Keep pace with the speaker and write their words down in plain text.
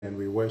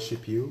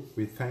worship you.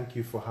 We thank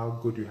you for how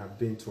good you have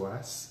been to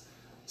us.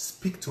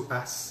 Speak to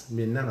us.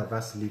 May none of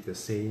us leave the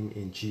same.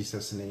 In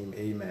Jesus' name,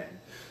 amen.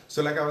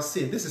 So like I was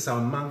saying, this is our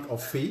month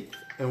of faith,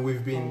 and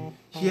we've been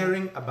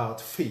hearing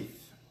about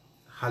faith.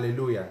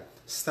 Hallelujah.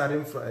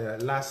 Starting from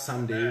last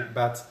Sunday,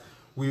 but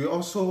we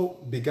also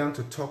began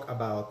to talk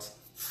about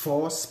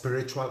 4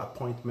 spiritual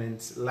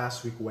appointments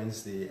last week,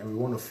 Wednesday, and we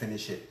want to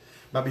finish it.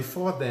 But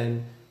before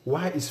then,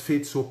 why is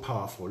faith so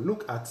powerful?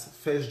 Look at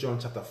 1 John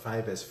chapter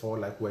 5 verse 4,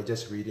 like we're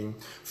just reading.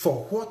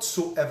 For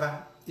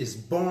whatsoever is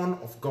born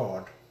of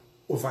God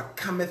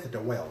overcometh the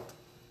world.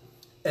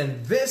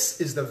 And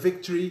this is the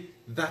victory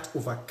that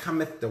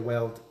overcometh the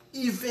world,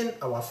 even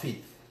our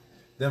faith.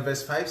 Then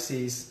verse 5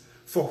 says,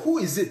 for who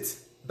is it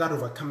that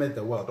overcometh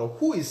the world? Or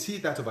who is he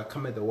that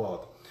overcometh the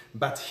world?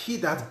 But he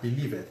that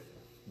believeth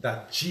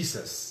that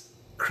Jesus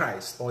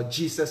Christ, or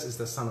Jesus, is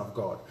the Son of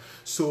God.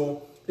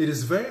 So it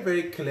is very,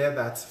 very clear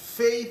that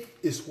faith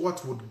is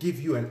what would give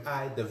you and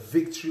I the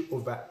victory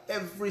over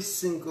every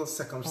single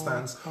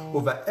circumstance,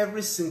 over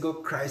every single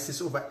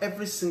crisis, over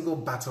every single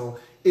battle.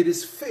 It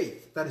is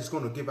faith that is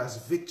going to give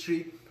us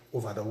victory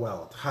over the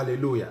world.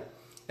 Hallelujah.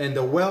 And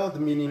the world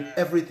meaning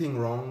everything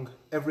wrong,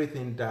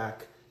 everything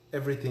dark,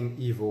 everything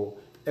evil,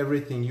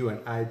 everything you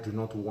and I do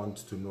not want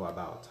to know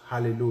about.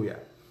 Hallelujah.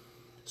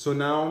 So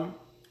now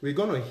we're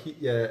going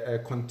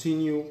to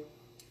continue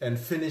and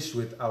finish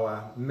with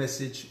our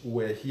message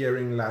we're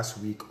hearing last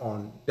week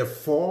on the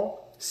 4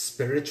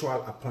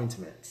 spiritual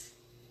appointments.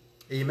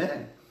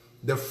 Amen.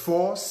 The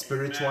 4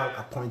 spiritual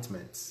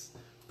appointments.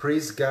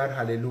 Praise God.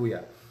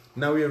 Hallelujah.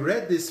 Now we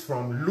read this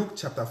from Luke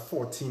chapter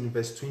 14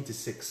 verse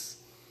 26.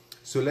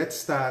 So let's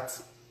start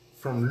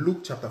from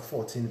Luke chapter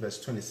 14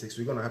 verse 26.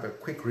 We're going to have a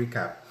quick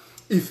recap.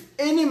 If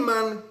any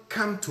man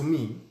come to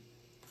me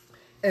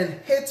and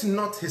hate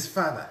not his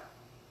father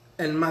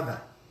and mother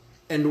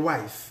and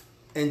wife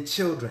and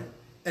children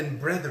and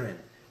brethren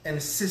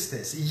and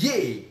sisters,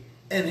 yea,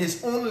 and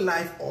his own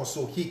life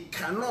also, he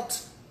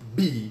cannot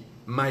be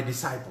my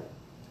disciple.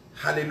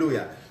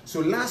 Hallelujah.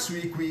 So last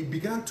week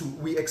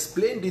we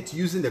explained it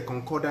using the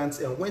concordance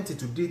and went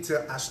into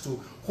detail as to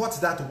what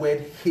that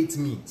word hate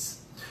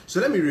means. So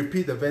let me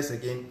repeat the verse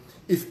again.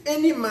 If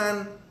any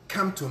man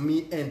come to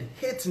me and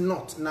hate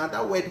not. Now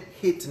that word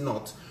hate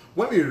not,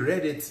 when we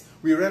read it,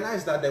 we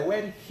realized that the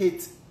word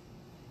hate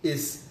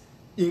is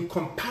in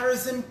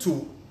comparison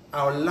to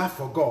our love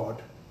for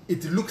God,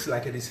 it looks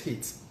like it is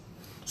hate.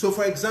 So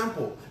for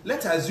example,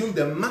 let's assume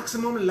the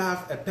maximum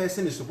love a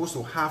person is supposed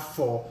to have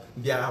for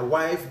their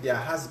wife, their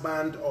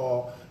husband,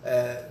 or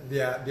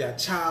their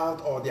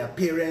child, or their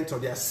parent, or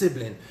their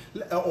sibling,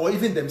 or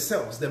even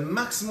themselves. The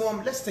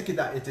maximum, let's take it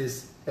that it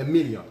is 1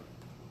 million.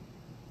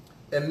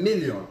 1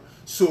 million.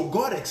 So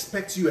God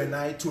expects you and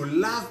I to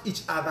love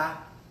each other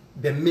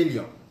the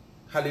million.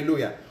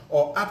 Hallelujah.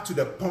 Or up to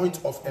the point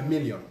of 1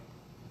 million.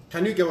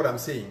 Can you get what I'm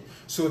saying?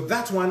 So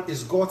that one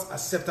is God's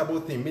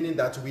acceptable thing, meaning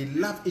that we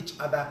love each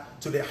other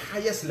to the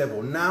highest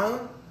level.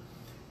 Now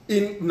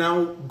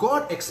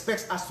God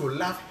expects us to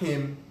love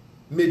him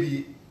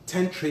maybe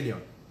 10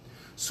 trillion.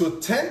 So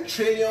 10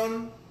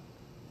 trillion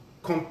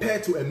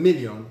compared to 1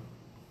 million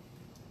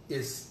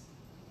is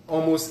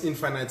almost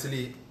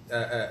infinitely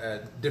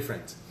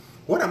different.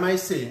 What am I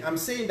saying? I'm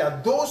saying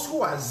that those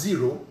who are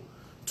 0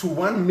 to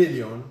 1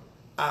 million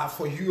are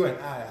for you and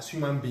I as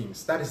human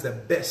beings. That is the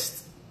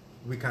best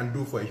we can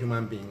do for a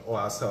human being or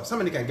ourselves.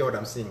 Somebody can get what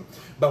I'm saying.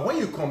 But when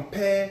you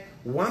compare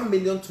 1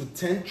 million to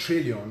 10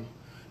 trillion,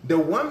 the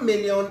 1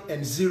 million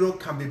and 0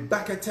 can be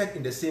bucketed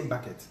in the same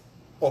bucket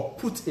or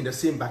put in the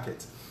same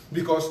bucket,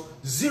 because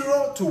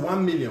 0 to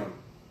 1 million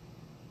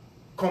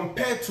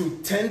compared to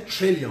 10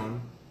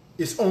 trillion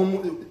is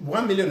almost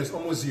 1 million is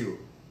almost 0.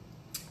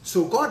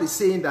 So God is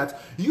saying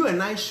that you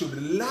and I should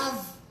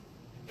love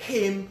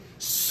him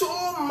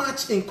so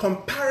much in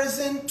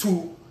comparison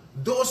to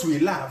those we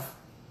love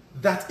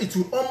that it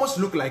will almost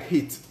look like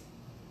hate.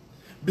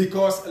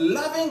 Because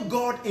loving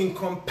God in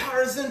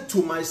comparison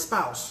to my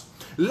spouse,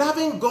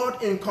 loving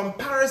God in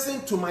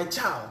comparison to my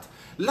child,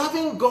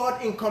 loving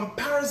God in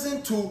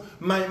comparison to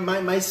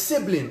my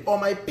sibling or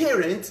my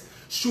parent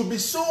should be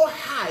so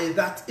high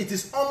that it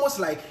is almost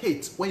like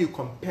hate when you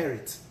compare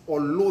it, or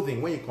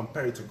loathing when you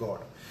compare it to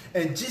God.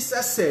 And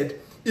Jesus said,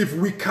 if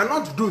we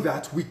cannot do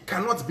that, we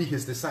cannot be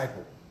his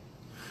disciple.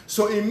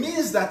 So it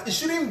means that it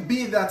shouldn't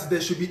be that there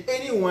should be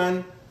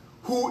anyone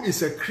who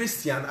is a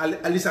Christian,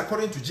 at least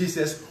according to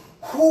Jesus,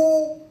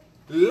 who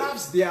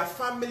loves their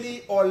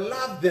family or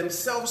love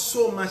themselves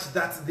so much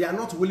that they are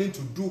not willing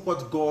to do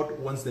what God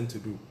wants them to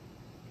do.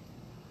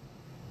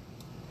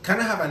 Can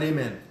I have an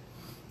amen?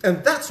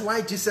 And that's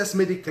why Jesus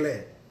made it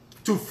clear.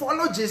 To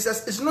follow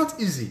Jesus is not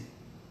easy.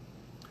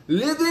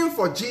 Living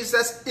for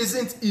Jesus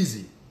isn't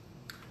easy.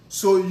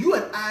 So you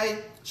and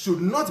I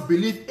should not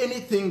believe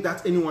anything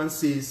that anyone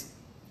says.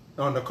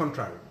 On the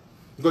contrary.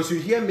 Because you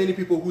hear many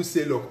people who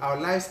say, look, our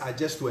lives are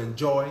just to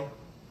enjoy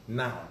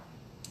now.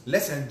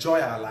 Let's enjoy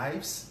our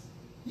lives.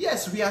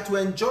 Yes, we are to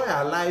enjoy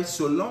our lives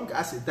so long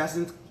as it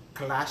doesn't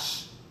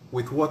clash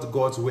with what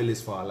God's will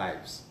is for our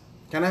lives.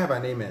 Can I have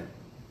an amen?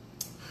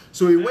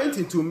 So we went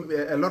into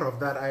a lot of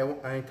that.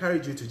 I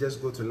encourage you to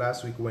just go to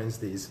last week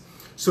Wednesdays.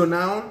 So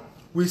now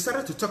we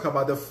started to talk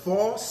about the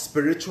 4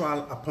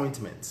 spiritual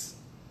appointments.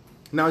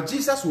 Now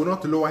Jesus will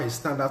not lower his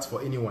standards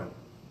for anyone.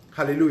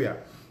 Hallelujah.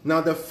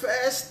 Now the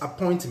first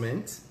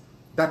appointment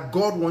that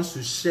God wants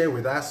to share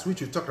with us,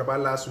 which we talked about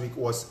last week,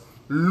 was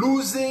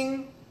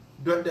losing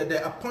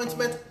the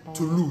appointment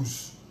to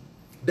lose.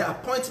 The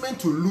appointment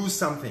to lose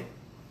something.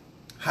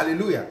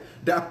 Hallelujah.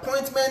 The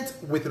appointment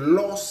with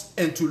loss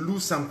and to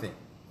lose something.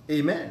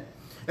 Amen.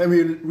 And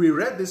we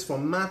read this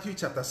from Matthew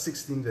chapter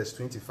 16 verse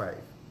 25.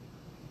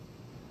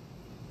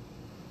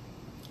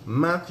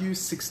 Matthew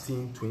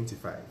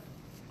 16:25.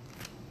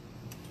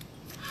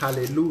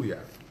 Hallelujah.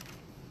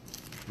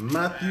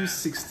 Matthew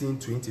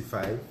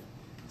 16:25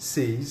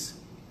 says,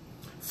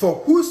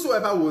 "For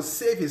whosoever will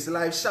save his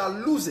life shall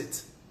lose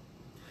it,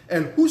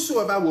 and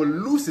whosoever will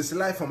lose his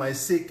life for my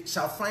sake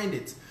shall find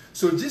it."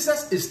 So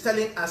Jesus is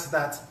telling us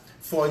that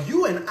for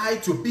you and I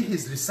to be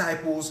his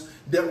disciples,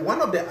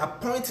 one of the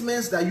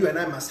appointments that you and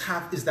I must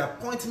have is the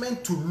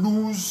appointment to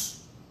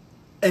lose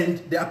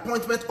and the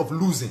appointment of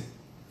losing.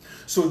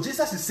 So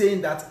Jesus is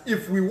saying that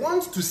if we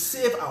want to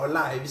save our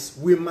lives,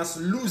 we must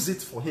lose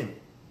it for him.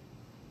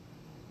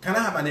 Can I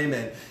have an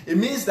amen? It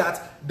means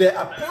that the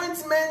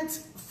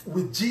appointment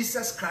with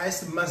Jesus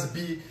Christ must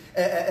be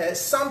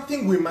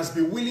something we must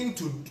be willing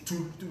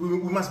we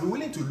must be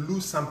willing to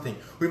lose something.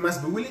 We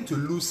must be willing to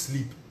lose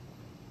sleep.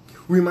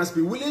 We must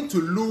be willing to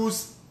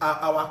lose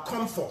our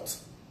comfort.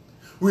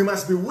 We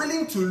must be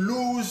willing to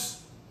lose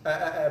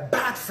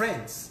bad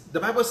friends. The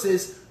Bible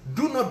says,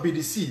 "Do not be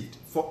deceived,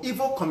 for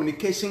evil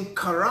communication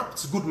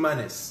corrupts good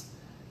manners."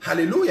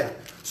 Hallelujah.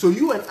 So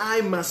you and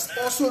I must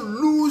also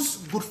lose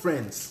good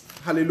friends.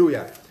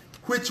 Hallelujah.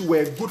 Which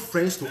were good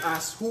friends to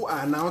us, who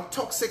are now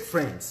toxic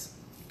friends.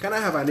 Can I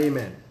have an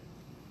amen?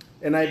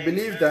 And I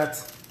believe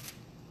that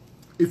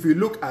if we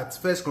look at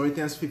 1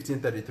 Corinthians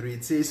 15:33,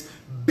 it says,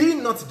 "Be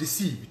not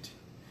deceived.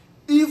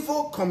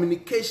 Evil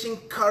communication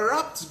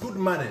corrupts good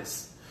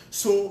manners."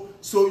 So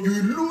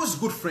you lose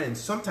good friends.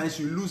 Sometimes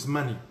you lose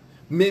money.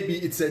 Maybe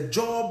it's a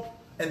job,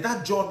 and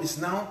that job is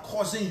now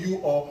causing you,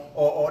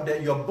 or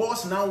your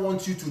boss now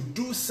wants you to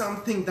do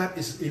something that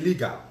is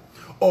illegal.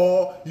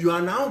 Or you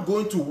are now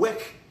going to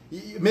work.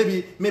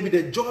 Maybe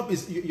the job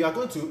is,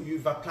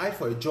 you've applied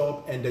for a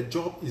job and the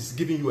job is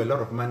giving you a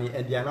lot of money,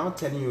 and they are now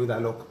telling you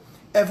that, look,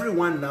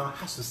 everyone now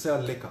has to sell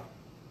liquor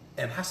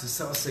and has to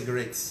sell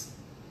cigarettes.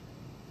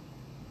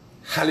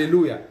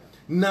 Hallelujah.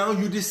 Now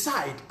you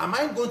decide, am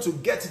I going to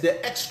get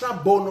the extra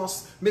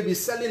bonus? Maybe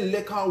selling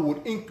liquor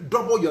would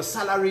double your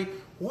salary.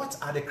 What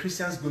are the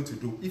Christians going to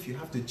do if you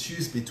have to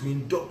choose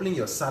between doubling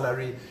your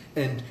salary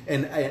and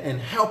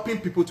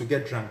helping people to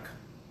get drunk?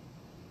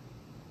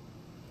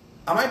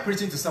 Am I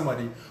preaching to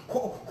somebody?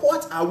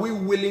 What are we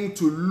willing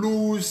to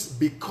lose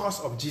because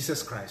of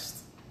Jesus Christ?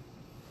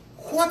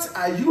 What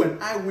are you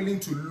and I willing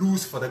to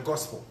lose for the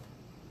gospel?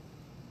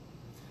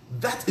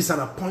 That is an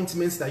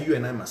appointment that you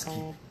and I must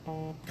keep.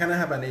 Can I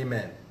have an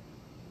amen?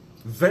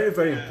 Very,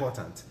 very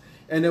important.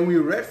 And then we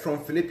read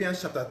from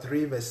Philippians chapter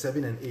 3, verse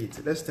 7 and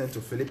 8. Let's turn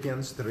to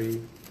Philippians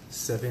 3,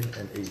 7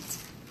 and 8.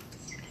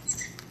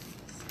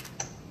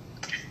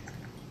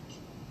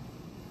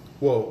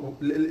 Well,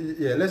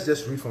 yeah, let's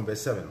just read from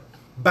verse 7.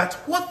 "But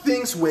what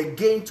things were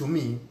gained to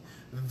me,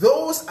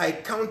 those I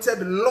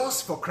counted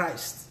loss for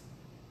Christ."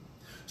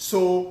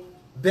 So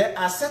there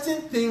are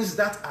certain things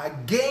that are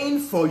gain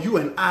for you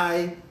and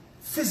I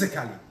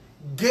physically.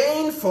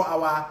 Gain for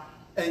our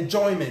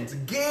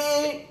enjoyment.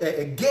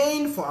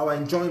 Gain for our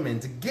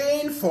enjoyment.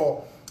 Gain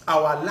for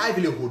our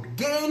livelihood.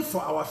 Gain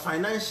for our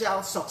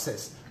financial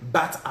success.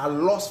 But are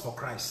lost for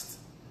Christ.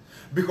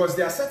 Because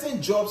there are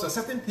certain jobs or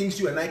certain things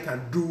you and I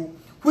can do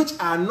which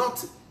are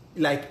not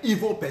like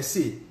evil per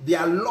se. They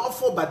are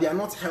lawful, but they are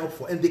not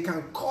helpful, and they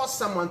can cause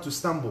someone to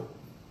stumble.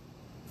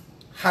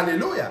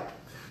 Hallelujah.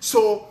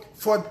 So,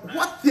 for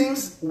what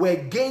things were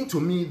gained to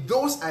me,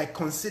 those I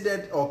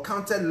considered or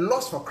counted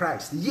loss for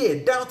Christ.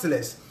 Yea,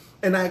 doubtless.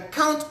 And I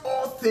count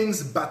all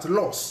things but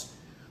loss,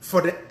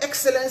 for the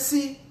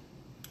excellency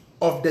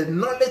of the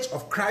knowledge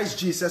of Christ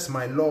Jesus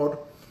my Lord,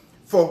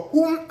 for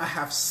whom I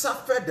have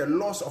suffered the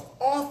loss of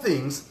all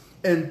things,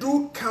 and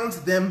do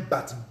count them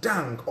but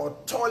dung or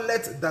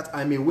toilet, that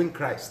I may win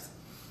Christ.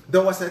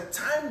 There was a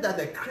time that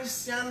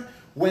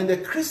when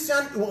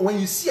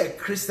you see a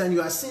Christian,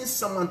 you are seeing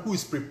someone who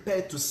is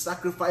prepared to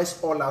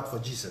sacrifice all out for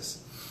Jesus.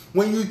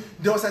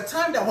 There was a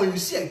time that when you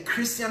see a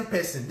Christian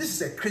person, this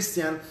is a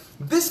Christian,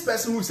 this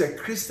person who is a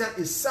Christian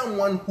is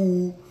someone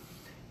who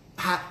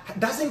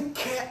doesn't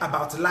care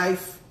about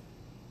life,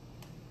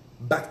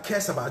 but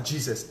cares about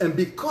Jesus. And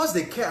because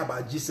they care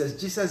about Jesus,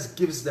 Jesus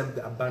gives them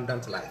the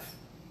abundant life.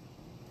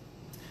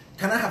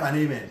 Can I have an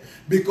amen?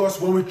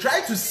 Because when we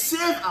try to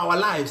save our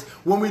lives,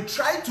 when we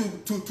try to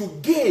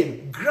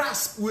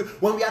grasp,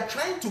 when we are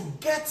trying to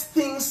get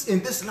things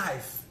in this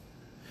life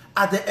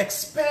at the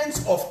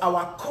expense of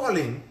our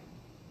calling,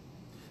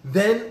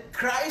 then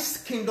Christ's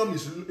kingdom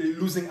is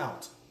losing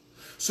out.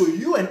 So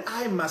you and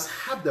I must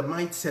have the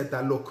mindset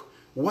that, look,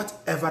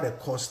 whatever the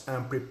cost, I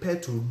am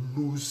prepared to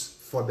lose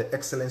for the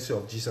excellency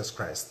of Jesus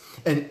Christ.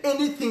 And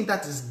anything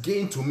that is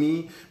gain to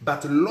me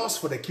but loss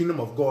for the kingdom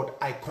of God,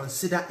 I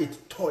consider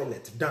it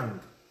toilet, dung.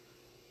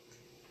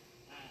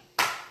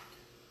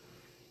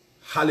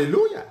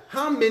 Hallelujah.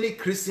 How many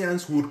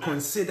Christians would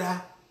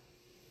consider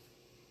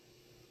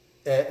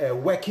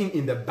working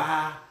in the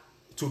bar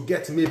to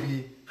get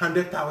maybe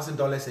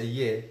 $100,000 a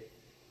year?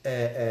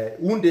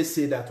 Won't they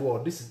say that,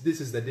 well, this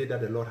is the day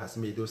that the Lord has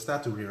made? They'll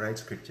start to rewrite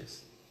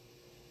scriptures.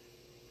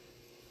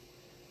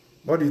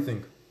 What do you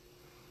think?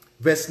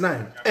 Verse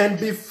 9, and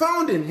be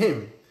found in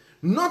him,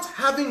 not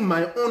having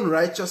my own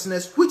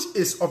righteousness, which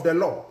is of the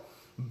law,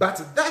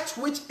 but that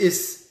which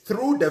is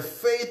through the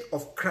faith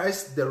of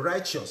Christ the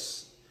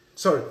righteous.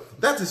 Sorry,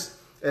 that is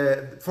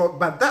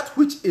but that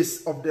which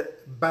is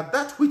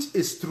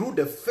through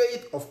the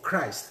faith of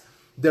Christ,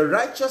 the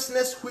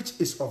righteousness which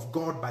is of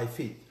God by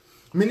faith.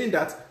 Meaning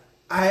that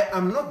I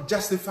am not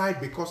justified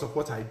because of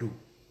what I do.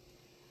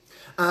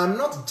 I am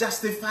not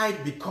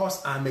justified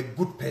because I'm a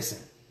good person.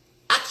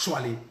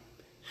 Actually,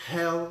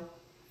 hell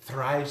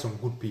thrives on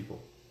good people.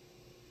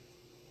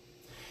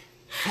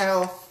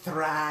 Hell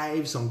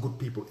thrives on good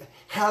people.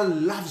 Hell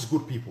loves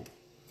good people.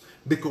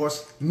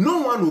 Because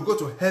no one will go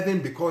to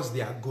heaven because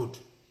they are good.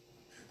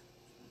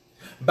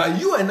 But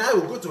you and I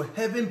will go to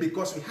heaven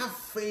because we have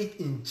faith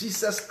in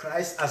Jesus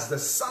Christ as the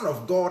Son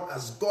of God,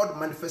 as God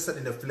manifested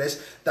in the flesh,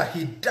 that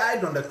he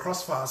died on the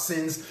cross for our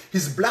sins.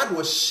 His blood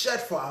was shed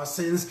for our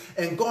sins,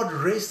 and God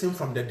raised him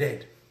from the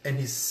dead, and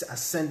he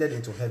ascended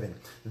into heaven.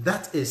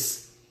 That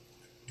is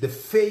the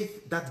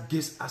faith that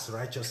gives us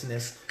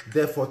righteousness,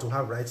 therefore to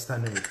have right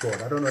standing with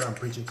God. I don't know what I'm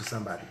preaching to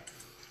somebody.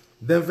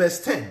 Then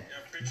verse 10,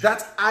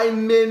 that I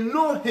may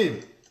know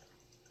him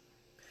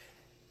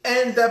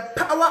and the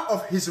power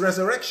of his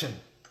resurrection.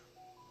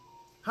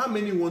 How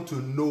many want to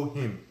know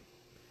him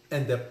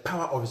and the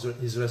power of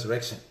his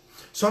resurrection?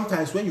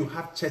 Sometimes when you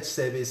have church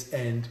service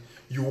and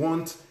you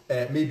want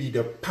maybe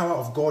the power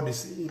of God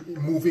is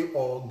moving,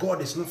 or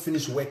God is not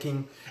finished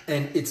working,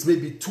 and it's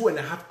maybe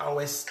 2.5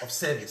 hours of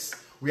service.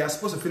 We are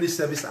supposed to finish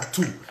service at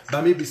 2,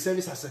 but maybe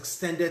service has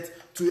extended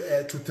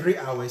to 3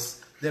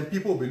 hours. Then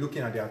people will be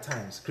looking at their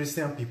times.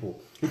 Christian people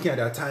looking at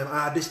their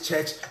time. This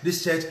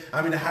church,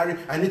 I'm in a hurry.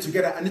 I need to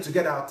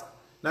get out.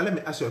 Now let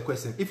me ask you a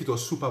question. If it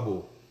was Super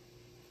Bowl,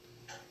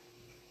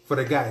 for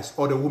the guys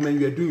or the women,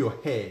 you are doing your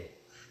hair.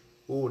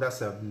 Oh,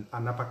 that's an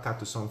uppercut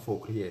to some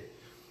folk here.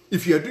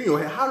 If you are doing your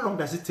hair, how long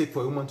does it take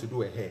for a woman to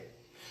do her hair?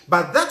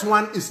 But that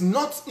one is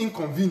not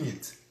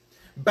inconvenient.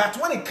 But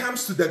when it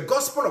comes to the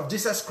gospel of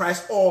Jesus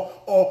Christ, or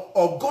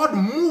God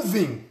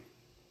moving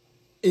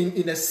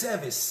in a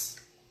service,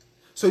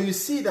 so you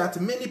see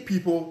that many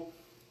people,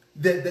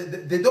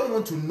 they don't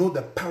want to know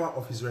the power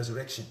of his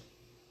resurrection.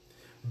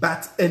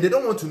 And they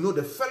don't want to know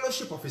the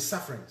fellowship of his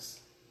sufferings.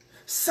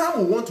 Some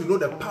will want to know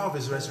the power of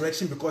his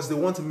resurrection because they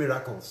want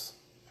miracles.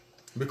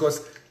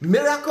 Because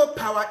miracle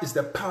power is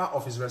the power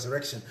of his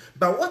resurrection.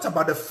 But what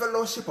about the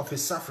fellowship of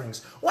his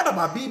sufferings? What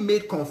about being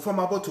made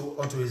conformable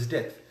unto his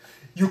death?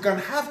 You can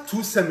have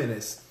 2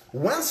 seminars.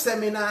 One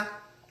seminar,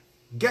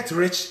 get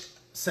rich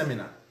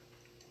seminar.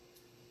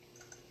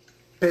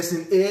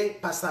 Person A,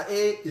 Pastor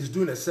A is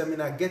doing a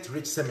seminar, get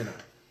rich seminar.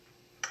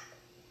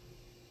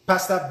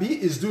 Pastor B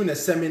is doing a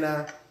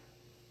seminar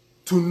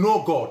to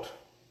know God.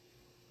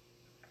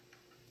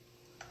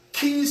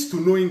 Keys to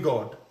knowing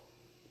God.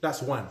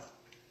 That's one.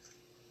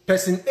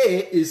 Person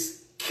A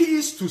is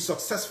keys to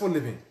successful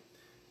living.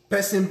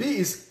 Person B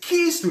is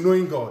keys to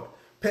knowing God.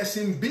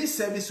 Person B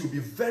service will be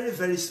very,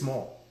 very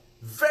small.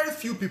 Very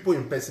few people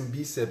in person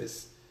B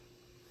service.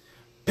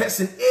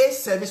 Person A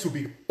service will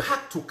be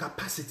packed to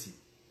capacity.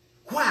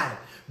 Why?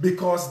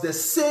 Because the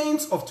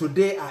saints of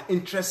today are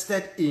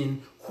interested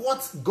in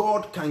what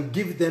God can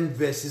give them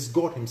versus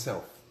God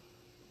himself.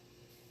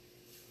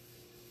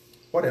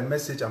 What a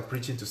message I'm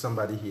preaching to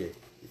somebody here.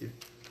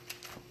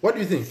 What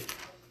do you think?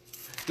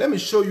 Let me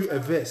show you a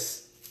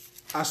verse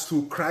as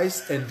to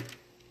Christ and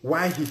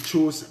why he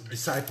chose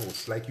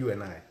disciples like you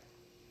and I.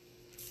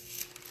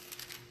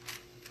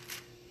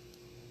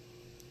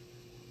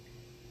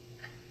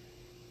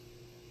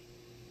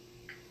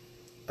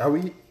 Are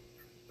we?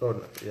 Oh,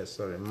 no. Yes,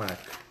 sorry, Mark.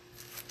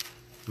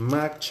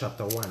 Mark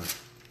chapter 1.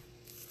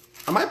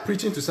 Am I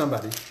preaching to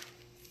somebody?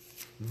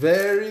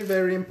 Very,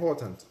 very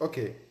important.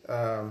 Okay.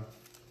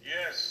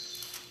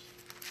 Yes.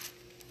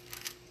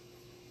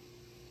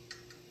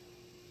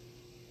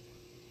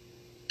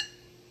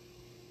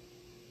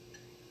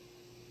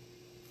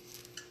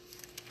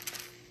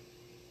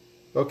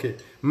 Okay.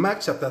 Mark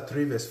chapter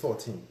 3, verse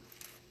 14.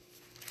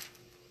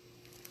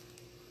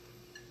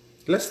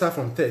 Let's start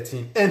from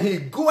 13. And he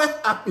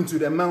goeth up into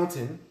the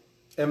mountain,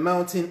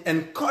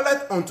 and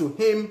calleth unto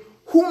him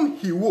whom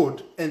he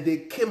would, and they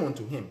came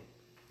unto him.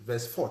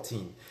 Verse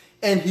 14.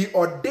 And he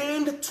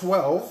ordained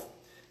 12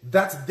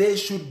 that they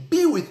should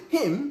be with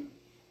him,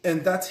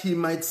 and that he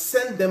might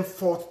send them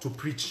forth to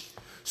preach.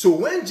 So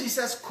when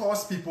Jesus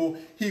calls people,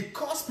 he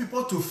calls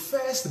people to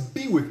first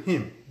be with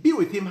him. Be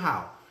with him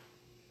how?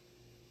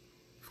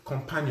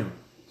 Companion,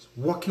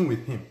 walking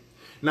with him.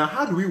 Now,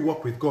 how do we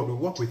walk with God? We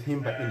walk with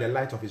him but in the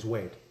light of his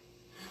word.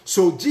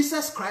 So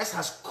Jesus Christ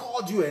has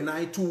called you and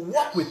I to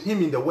walk with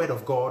him in the word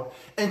of God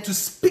and to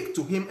speak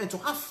to him and to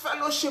have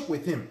fellowship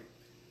with him.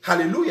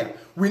 Hallelujah.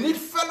 We need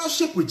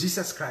fellowship with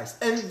Jesus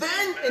Christ and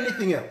then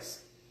anything else.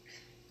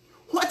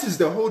 What is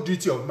the whole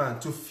duty of man?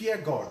 To fear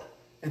God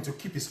and to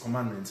keep his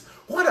commandments.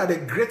 What are the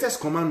greatest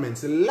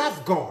commandments?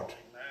 Love God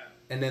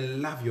and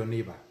then love your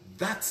neighbor.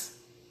 That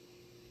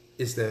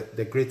is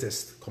the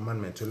greatest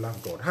commandment, to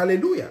love God.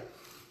 Hallelujah.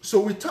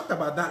 So we talked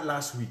about that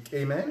last week.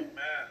 Amen. Amen.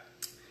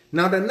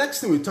 Now the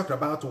next thing we talked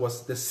about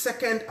was the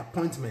second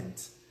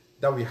appointment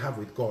that we have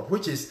with God,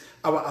 which is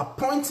our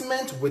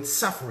appointment with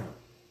suffering.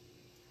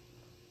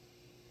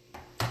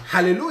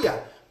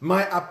 Hallelujah.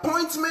 My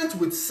appointment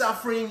with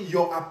suffering,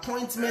 your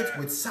appointment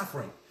with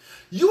suffering.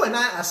 You and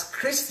I as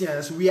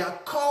Christians, we are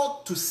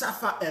called to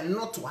suffer and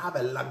not to have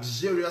a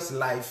luxurious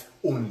life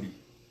only.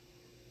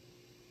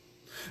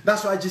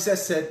 That's why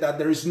Jesus said that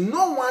there is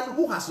no one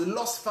who has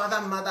lost father,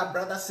 mother,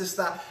 brother,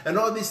 sister, and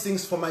all these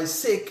things for my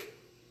sake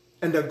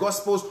and the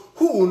Gospels,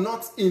 who will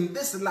not in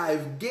this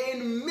life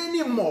gain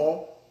many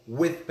more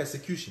with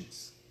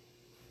persecutions.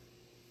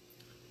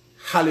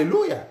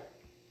 Hallelujah.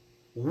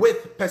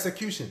 With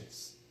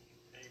persecutions.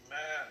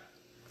 Amen.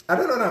 I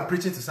don't know what I'm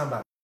preaching to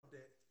somebody. The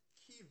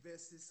key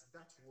verses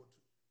that would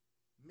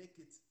make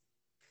it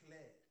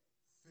clear.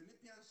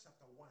 Philippians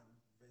chapter 1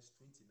 verse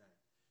 29.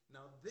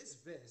 Now this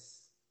verse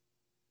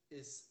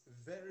is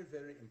very,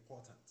 very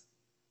important.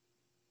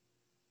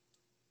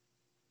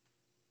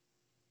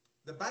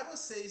 The Bible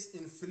says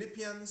in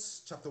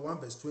Philippians chapter 1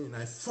 verse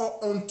 29,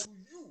 for unto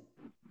you.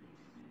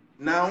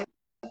 Now,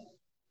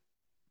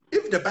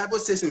 if the Bible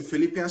says in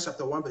Philippians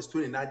chapter 1 verse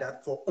 29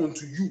 that for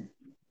unto you,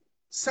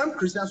 some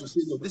Christians will say,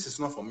 no, this is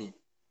not for me.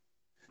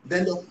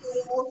 Then the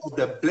whole of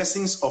the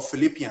blessings of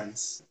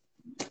Philippians,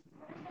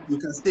 you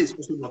can say it's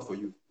also not for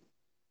you.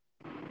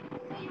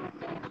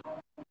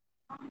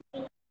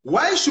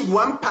 Why should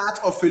one part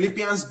of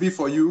Philippians be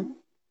for you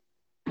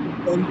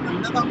and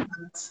another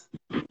part?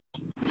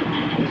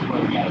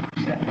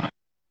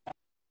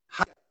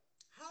 How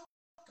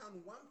can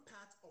one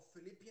part of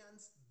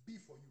Philippians be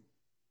for you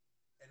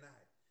and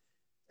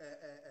I?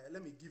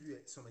 Let me give you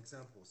some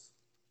examples.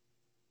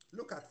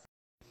 Look at.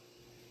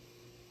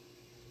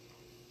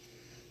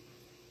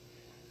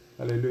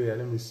 Hallelujah.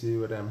 Let me see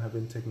whether I'm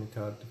having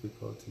technical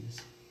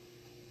difficulties.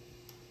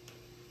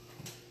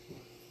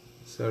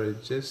 Sorry,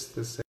 just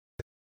a second.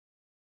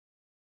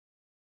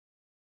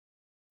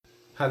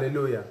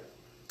 Hallelujah.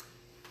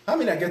 How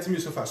many are getting me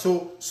so far?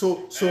 So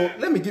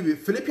let me give you.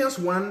 Philippians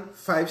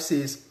 1:5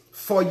 says,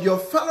 for your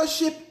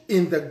fellowship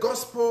in the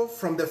gospel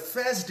from the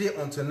first day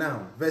until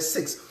now. Verse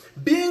 6,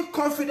 being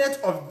confident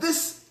of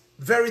this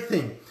very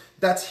thing,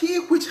 that he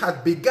which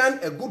hath begun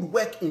a good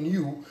work in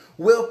you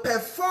will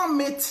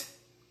perform it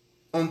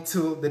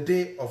until the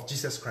day of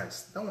Jesus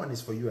Christ. That one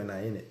is for you and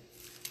I, innit?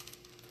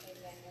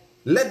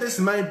 Let this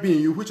mind be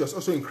in you, which was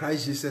also in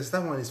Christ Jesus.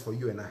 That one is for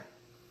you and I.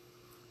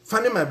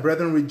 Finally, my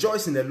brethren,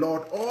 rejoice in the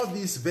Lord. All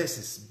these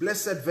verses,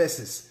 blessed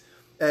verses,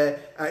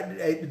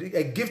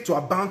 a gift to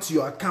abound to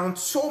your account.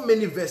 So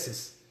many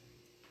verses.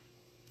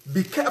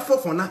 Be careful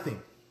for nothing,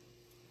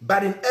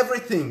 but in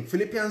everything.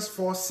 Philippians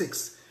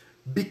 4:6.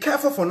 Be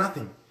careful for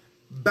nothing,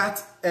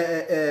 but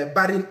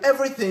in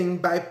everything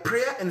by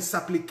prayer and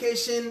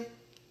supplication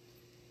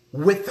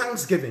with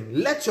thanksgiving,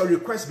 let your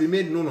requests be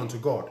made known unto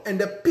God, and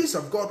the peace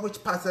of God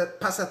which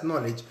passeth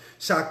knowledge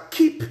shall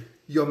keep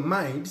your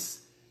minds,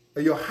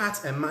 your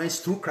hearts and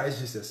minds through Christ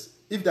Jesus.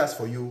 If that's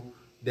for you,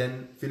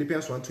 then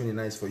Philippians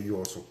 1:29 is for you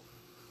also.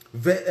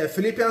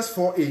 Philippians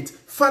 4:8.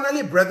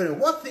 Finally, brethren,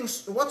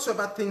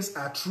 whatsoever things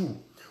are true,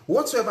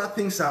 whatsoever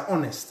things are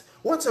honest,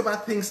 whatsoever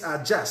things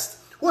are just,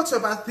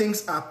 whatsoever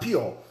things are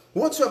pure,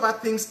 whatsoever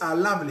things are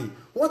lovely,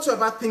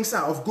 whatsoever things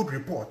are of good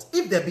report,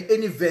 if there be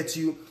any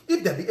virtue,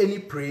 if there be any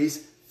praise,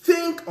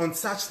 think on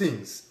such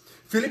things.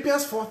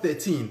 Philippians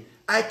 4:13.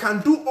 I can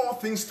do all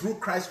things through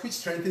Christ which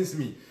strengthens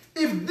me.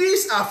 If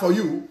these are for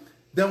you,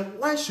 then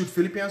why should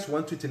Philippians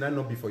 1:29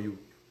 not be for you?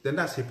 Then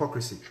that's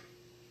hypocrisy.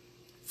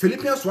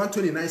 Philippians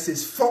 1:29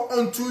 says, for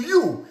unto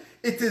you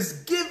it is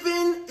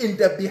given in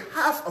the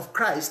behalf of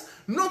Christ,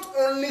 not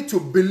only to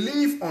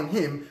believe on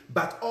him,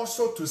 but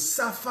also to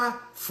suffer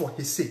for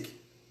his sake.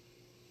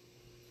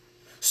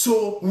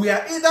 So we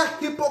are either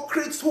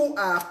hypocrites who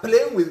are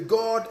playing with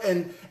God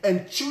and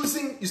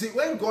choosing. You see,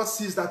 when God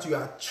sees that you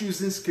are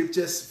choosing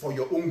scriptures for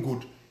your own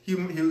good, he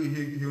won't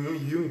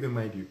even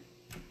mind you.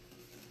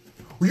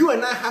 You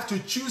and I have to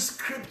choose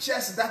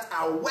scriptures that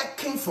are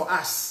working for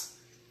us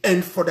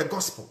and for the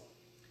gospel.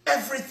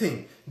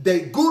 Everything, the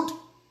good,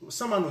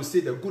 someone will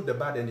say the good, the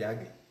bad, and the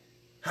ugly.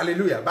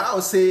 Hallelujah. But I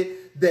will say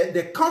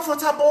the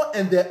comfortable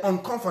and the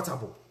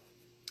uncomfortable.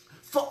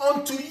 For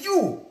unto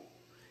you,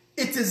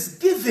 it is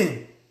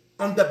given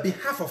on the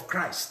behalf of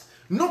Christ,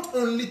 not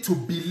only to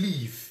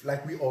believe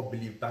like we all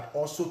believe, but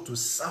also to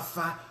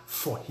suffer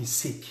for his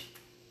sake.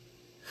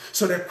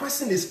 So the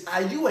question is,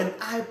 are you and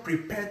I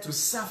prepared to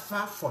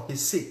suffer for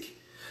his sake?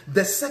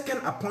 The second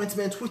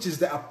appointment, which is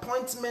the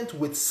appointment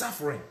with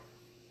suffering.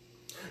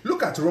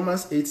 Look at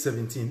Romans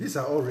 8:17. These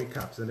are all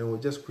recaps, and then we'll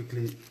just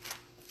quickly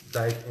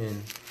dive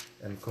in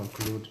and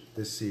conclude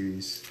this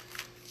series.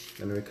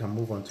 And we can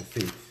move on to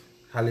faith.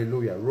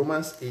 Hallelujah.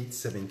 Romans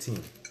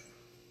 8:17.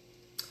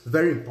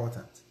 Very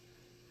important.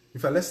 In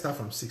fact, let's start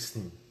from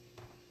 16.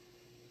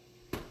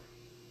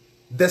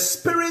 The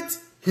Spirit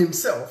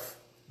himself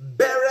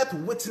beareth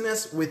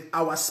witness with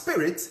our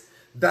spirit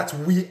that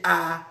we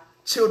are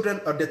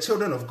children or the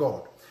children of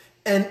God.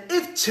 And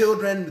if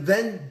children,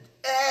 then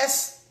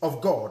heirs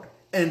of God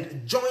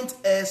and joint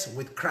heirs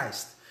with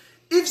Christ.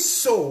 If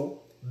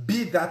so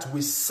be that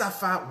we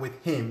suffer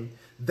with him,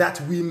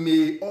 that we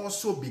may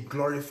also be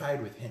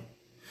glorified with him.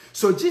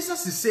 So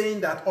Jesus is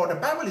saying that, or the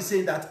Bible is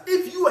saying that,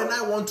 if you and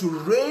I want to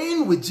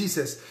reign with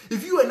Jesus,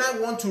 if you and I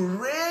want to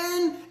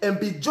reign and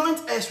be joint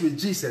heirs with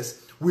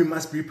Jesus, we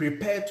must be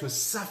prepared to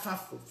suffer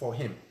for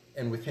him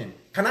and with him.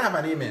 Can I have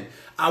an amen?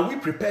 Are we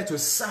prepared to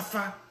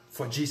suffer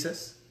for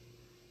Jesus?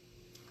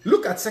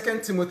 Look at 2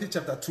 Timothy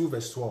chapter 2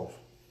 verse 12.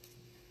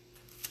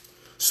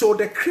 So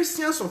the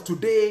Christians of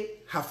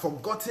today have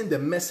forgotten the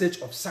message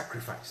of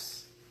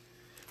sacrifice.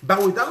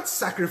 But without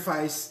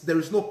sacrifice, there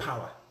is no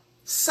power.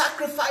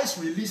 Sacrifice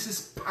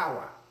releases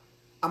power.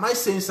 Am I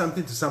saying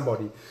something to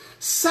somebody?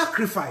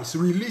 Sacrifice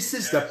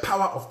releases the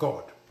power of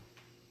God.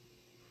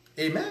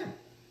 Amen.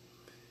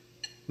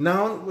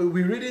 Now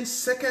we're reading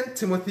 2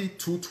 Timothy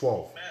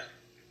 2:12.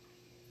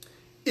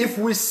 If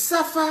we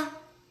suffer,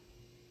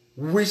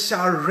 we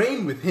shall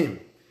reign with him.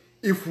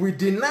 If we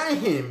deny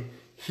him,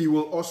 he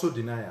will also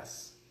deny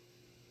us.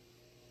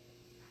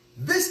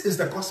 This is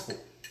the gospel.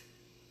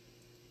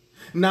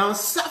 Now,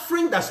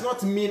 suffering does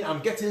not mean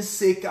I'm getting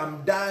sick,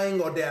 I'm dying,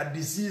 or there are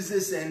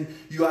diseases, and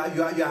you are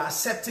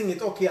accepting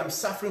it. Okay, I'm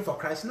suffering for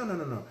Christ.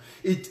 No.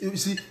 You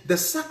see, the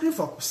suffering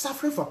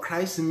for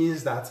Christ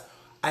means that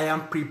I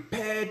am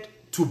prepared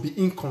to be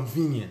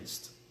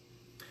inconvenienced.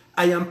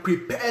 I am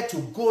prepared to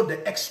go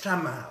the extra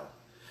mile.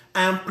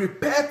 I am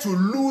prepared to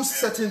lose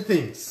certain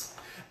things.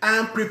 I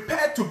am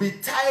prepared to be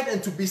tired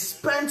and to be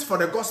spent for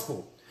the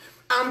gospel.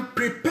 I'm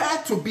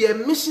prepared to be a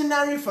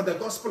missionary for the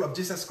gospel of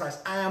Jesus Christ.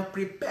 I am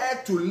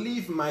prepared to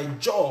leave my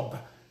job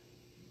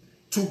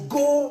to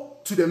go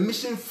to the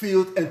mission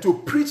field and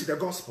to preach the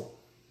gospel.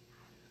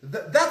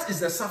 That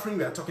is the suffering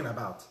we are talking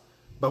about.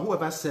 But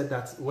whoever said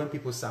that when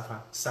people suffer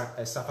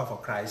for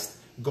Christ,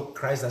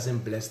 Christ doesn't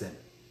bless them.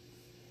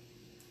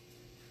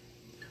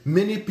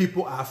 Many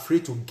people are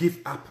afraid to give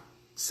up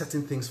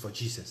certain things for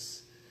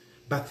Jesus.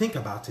 But think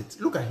about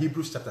it. Look at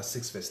Hebrews chapter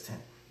 6 verse 10.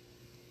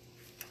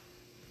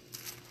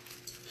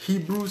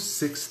 Hebrews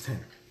 6:10.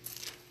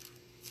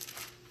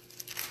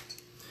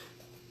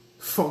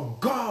 For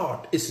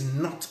God is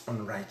not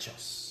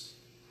unrighteous.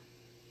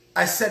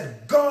 I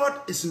said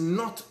God is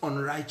not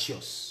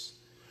unrighteous.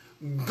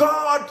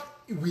 God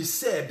we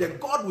serve, the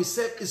God we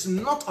serve is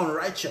not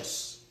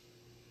unrighteous.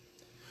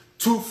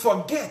 To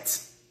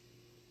forget.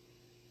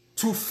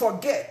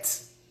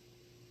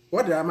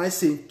 What am I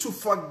saying? To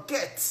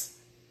forget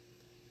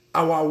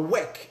our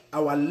work,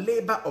 our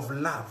labor of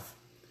love,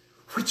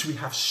 which we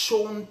have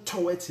shown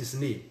towards his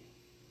name,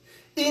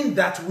 in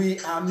that we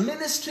are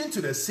ministering to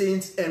the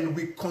saints and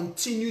we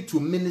continue to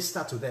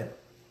minister to them.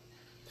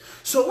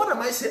 So what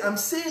am I saying? I'm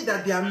saying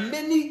that there are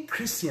many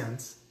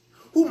Christians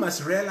who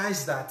must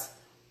realize that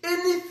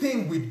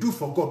anything we do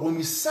for God, when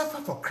we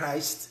suffer for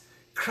Christ,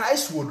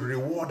 Christ will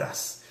reward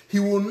us. He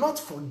will not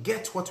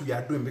forget what we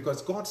are doing,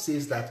 because God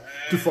says that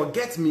to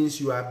forget means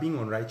you are being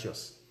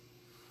unrighteous.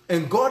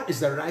 And God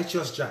is the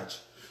righteous judge.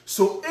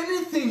 So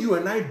anything you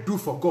and I do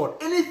for God,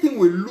 anything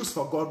we lose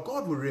for God,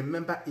 God will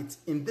remember it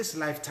in this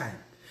lifetime.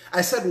 I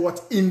said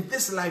what? In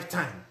this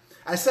lifetime.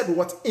 I said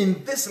what?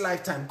 In this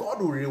lifetime. God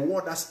will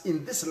reward us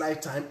in this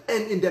lifetime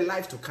and in the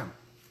life to come.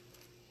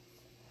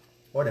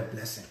 What a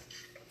blessing.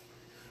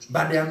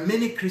 But there are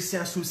many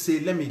Christians who say,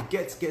 let me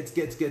get.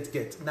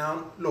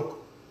 Now,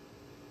 look.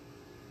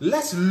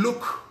 Let's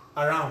look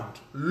around.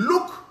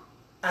 Look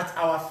at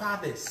our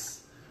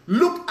fathers.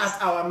 Look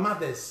at our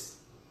mothers.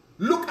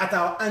 Look at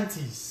our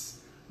aunties.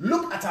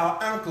 Look at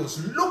our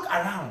uncles. Look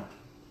around.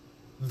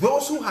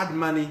 Those who had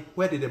money,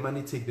 where did the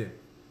money take them?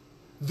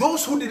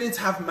 Those who didn't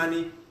have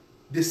money,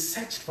 they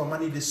searched for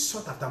money, they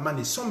sought after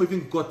money. Some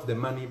even got the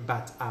money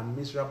but are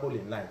miserable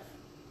in life.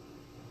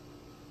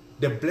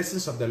 The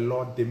blessings of the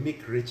Lord, they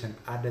make rich and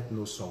addeth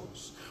no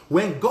sorrows.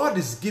 When God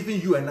is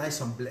giving you and I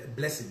some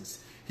blessings,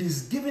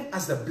 He's giving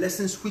us the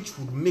blessings which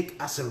would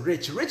make us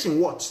rich. Rich in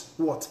what?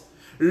 What?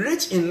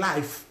 Rich in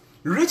life,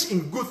 rich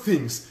in good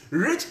things,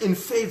 rich in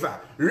favor,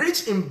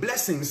 rich in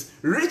blessings,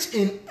 rich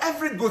in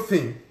every good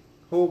thing.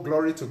 Oh,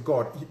 glory to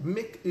God. He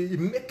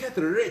maketh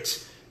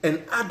rich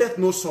and addeth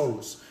no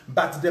sorrows.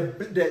 But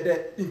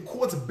the in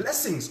quotes,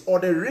 blessings or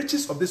the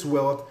riches of this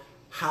world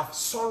have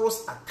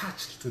sorrows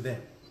attached to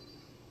them.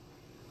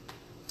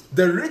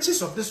 The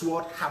riches of this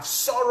world have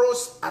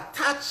sorrows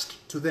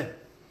attached to them.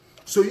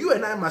 So you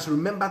and I must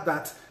remember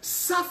that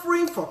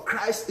suffering for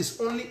Christ is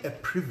only a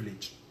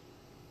privilege.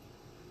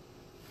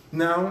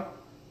 Now,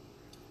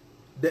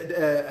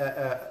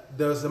 there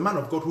was a man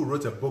of God who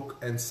wrote a book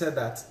and said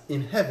that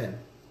in heaven,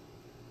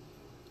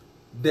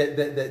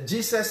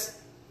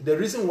 Jesus, the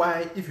reason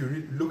why, if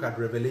you look at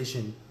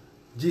Revelation,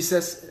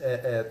 Jesus'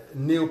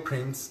 nail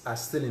prints are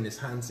still in his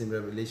hands in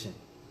Revelation,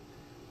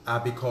 are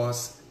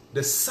because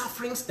the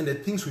sufferings and the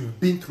things we've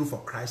been through for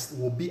Christ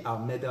will be our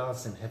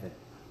medals in heaven.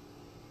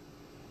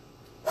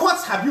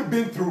 What have you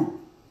been through?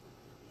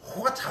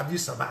 What have you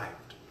survived?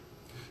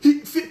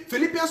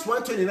 Philippians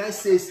 1:29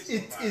 says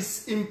it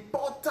is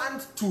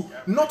important to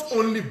not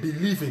only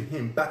believe in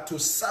him, but to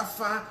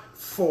suffer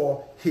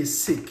for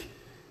his sake.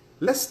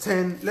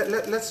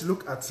 Let's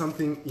look at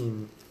something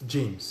in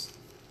James.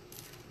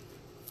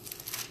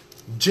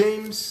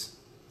 James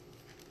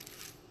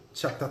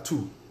chapter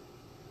 2.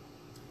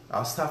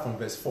 I'll start from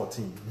verse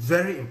 14.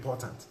 Very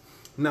important.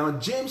 Now,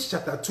 James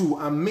chapter 2,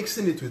 I'm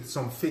mixing it with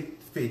some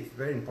faith,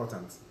 very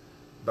important.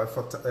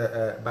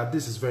 But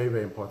this is very,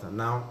 very important.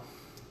 Now,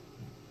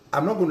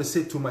 I'm not going to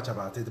say too much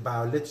about it, but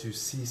I'll let you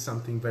see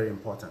something very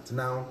important.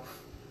 Now,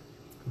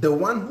 the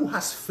one who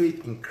has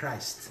faith in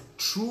Christ,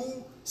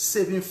 true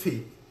saving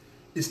faith,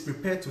 is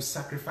prepared to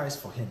sacrifice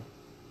for him.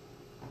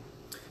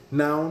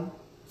 Now,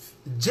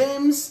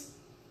 James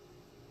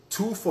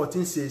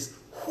 2:14 says,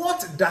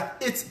 "What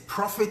doth it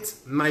profit,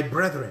 my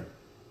brethren,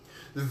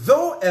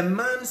 though a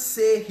man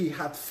say he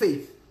hath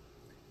faith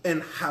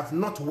and have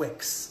not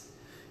works?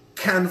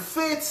 Can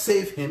faith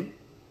save him?"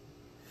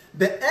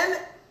 The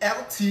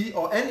NLT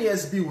or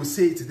NESB will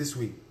say it this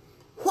way: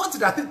 "What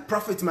doth it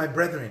profit, my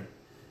brethren,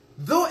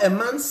 though a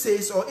man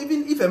says, or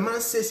even if a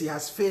man says he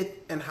has faith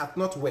and hath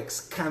not works,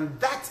 can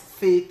that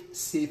faith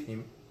save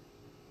him?"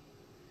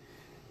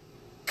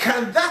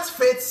 Can that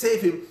faith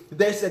save him?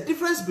 There's a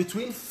difference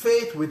between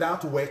faith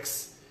without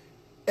works,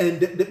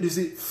 and you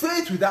see,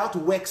 faith without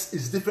works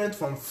is different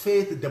from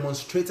faith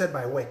demonstrated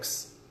by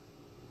works.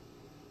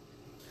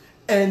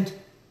 And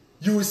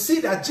you will see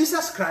that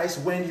Jesus Christ,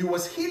 when he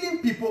was healing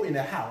people in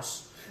a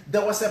house,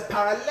 there was a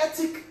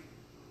paralytic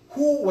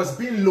who was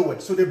being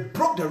lowered. So they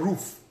broke the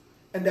roof,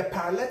 and the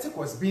paralytic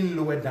was being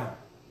lowered down.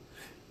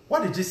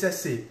 What did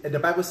Jesus say? And the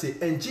Bible says,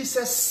 "And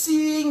Jesus,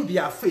 seeing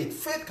their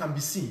faith," faith can be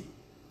seen.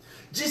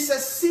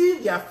 "Jesus,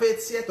 seeing their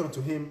faith, saith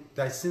unto him,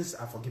 thy sins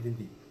are forgiven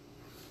thee."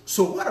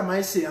 So what am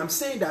I saying? I'm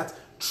saying that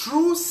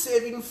true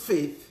saving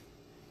faith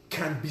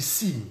can be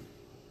seen.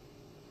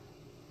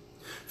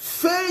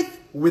 Faith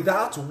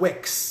without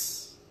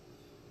works.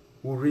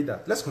 We'll read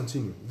that. Let's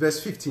continue.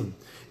 Verse 15.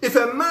 "If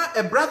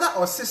a brother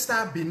or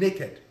sister be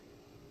naked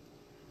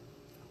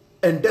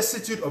and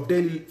destitute of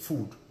daily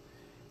food,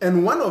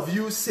 and one of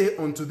you say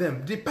unto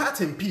them,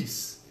 Depart in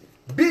peace,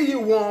 be ye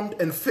warmed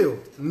and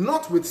filled,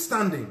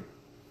 notwithstanding,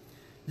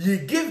 ye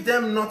give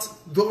them not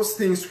those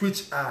things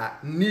which are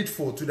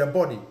needful to the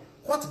body,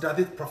 what doth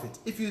it profit?"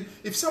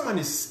 If someone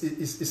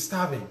is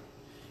starving,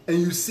 and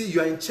you see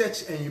you are in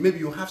church and maybe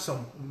you have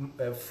some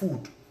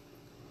food,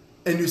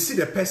 and you see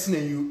the person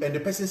and the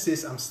person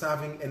says, "I'm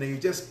starving," and then you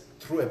just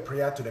throw a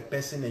prayer to the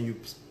person and you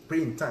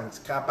pray in tongues,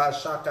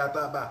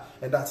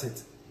 and that's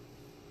it,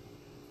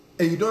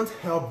 and you don't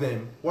help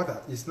them,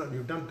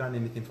 you've not done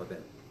anything for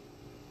them.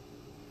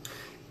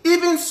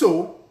 Even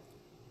so,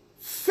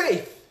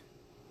 faith,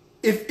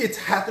 if it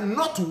hath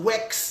not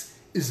works,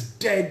 is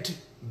dead,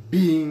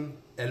 being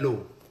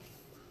alone.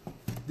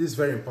 This is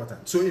very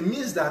important. So it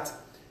means that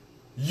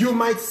you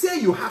might say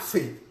you have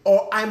faith,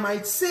 or I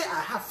might say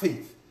I have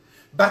faith,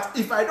 but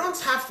if I don't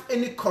have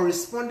any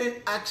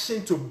corresponding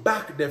action to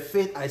back the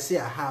faith I say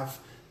I have,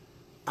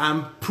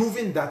 I'm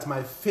proving that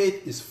my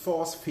faith is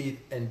false faith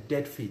and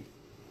dead faith.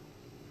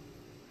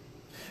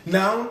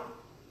 Now,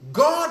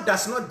 God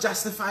does not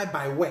justify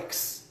by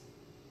works,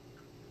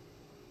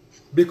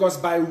 because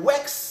by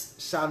works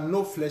shall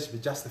no flesh be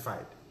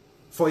justified.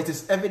 For it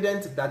is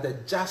evident that the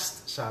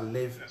just shall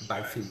live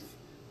by faith.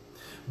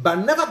 But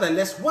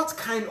nevertheless, what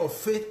kind of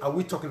faith are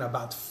we talking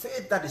about?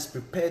 Faith that is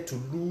prepared to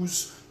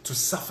lose, to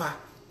suffer,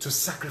 to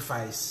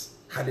sacrifice.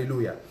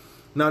 Hallelujah.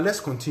 Now let's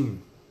continue.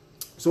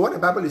 So what the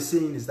Bible is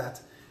saying is that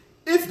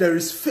if there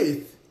is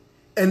faith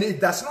and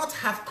it does not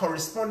have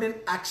corresponding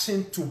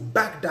action to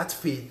back that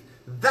faith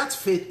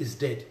is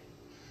dead.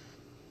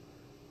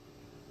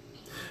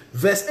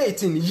 Verse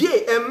 18,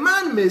 "Yea, a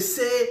man may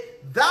say,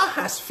 Thou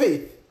hast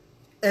faith,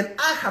 and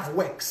I have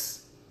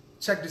works."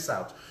 Check this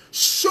out.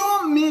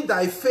 "Show me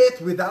thy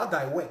faith without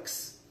thy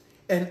works,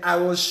 and I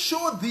will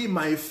show thee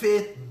my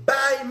faith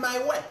by my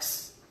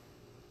works."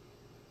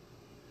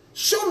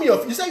 Show me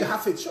you say you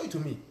have faith, show it to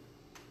me.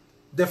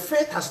 The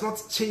faith has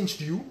not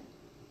changed you.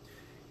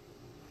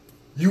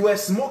 You were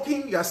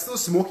smoking, you are still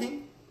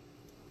smoking.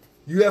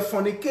 You are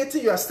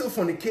fornicating, you are still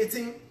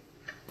fornicating.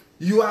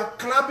 You are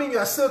clubbing, you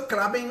are still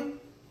clubbing.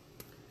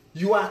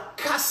 You are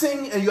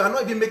cussing, and you are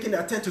not even making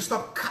the attempt to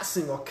stop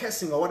cussing or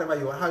cursing or whatever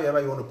however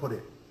you want to put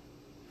it.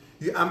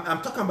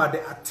 I'm talking about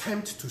the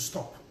attempt to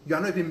stop. You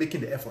are not even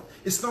making the effort.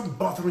 It's not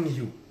bothering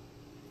you.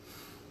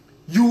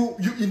 You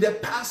in the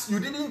past, you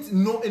didn't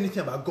know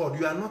anything about God.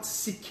 You are not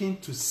seeking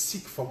to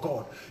seek for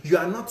God. You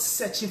are not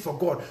searching for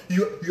God.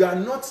 You are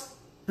not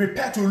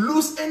prepared to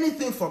lose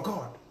anything for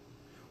God.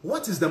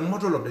 What is the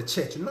model of the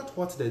church? Not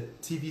what the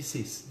TV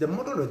says. The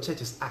model of the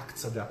church is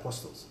Acts of the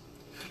Apostles.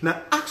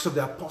 Now, Acts of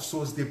the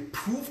Apostles, they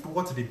proved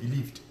what they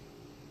believed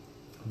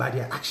by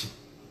their action.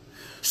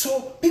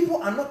 So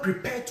people are not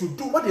prepared to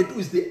do. What they do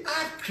is they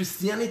add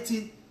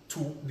Christianity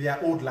to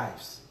their old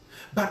lives.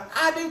 But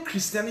adding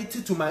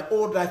Christianity to my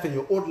old life and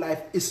your old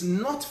life is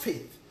not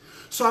faith.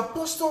 So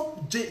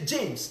Apostle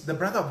James, the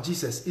brother of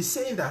Jesus, is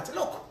saying that,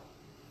 look,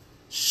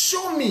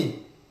 show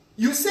me.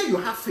 You say you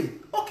have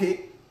faith.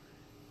 Okay,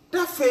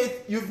 that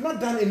faith, you've not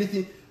done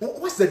anything.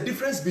 What's the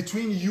difference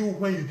between you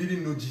when you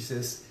didn't know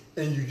Jesus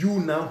and you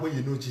now when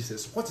you know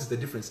Jesus? What is the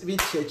difference? Even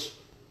church,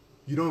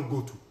 you don't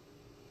go to.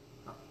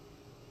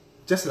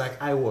 Just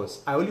like I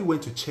was. I only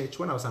went to church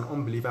when I was an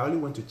unbeliever. I only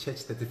went to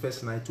church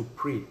 31st night to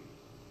pray.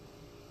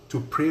 To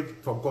pray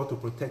for God to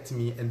protect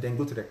me and then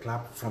go to the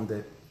club from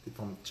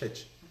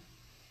church.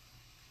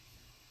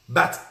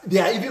 But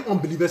there are even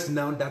unbelievers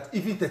now that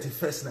even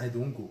 31st night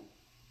don't go.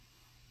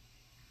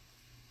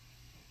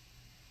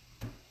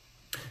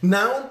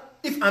 Now,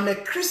 if I'm a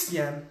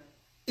Christian,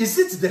 is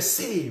it the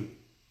same?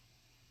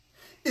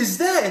 Is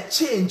there a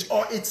change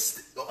or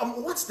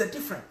what's the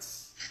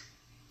difference?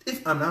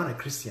 If I'm now a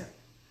Christian.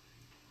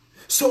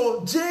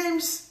 So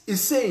James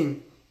is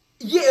saying,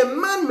 a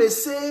man may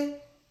say,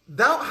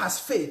 thou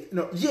hast faith.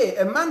 No,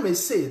 a man may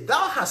say,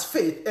 thou hast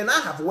faith and I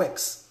have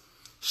works.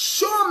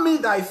 Show me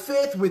thy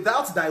faith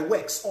without thy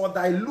works, or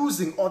thy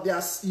losing, or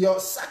your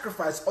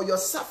sacrifice, or your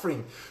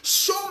suffering.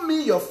 Show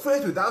me your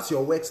faith without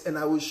your works, and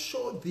I will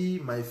show thee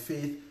my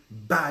faith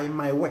by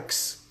my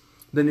works.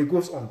 Then he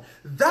goes on.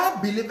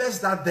 Thou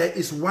believest that there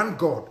is one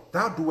God,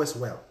 thou doest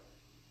well.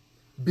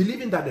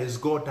 Believing that there is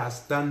God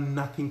has done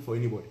nothing for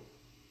anybody.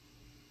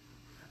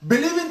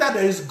 Believing that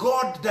there is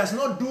God does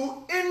not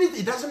do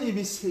anything. It doesn't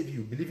even save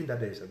you. Believing that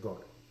there is a God.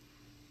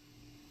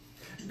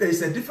 There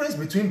is a difference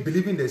between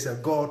believing there is a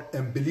God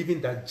and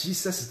believing that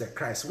Jesus is the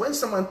Christ. When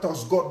someone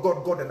talks God,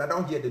 God, God, and I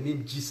don't hear the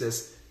name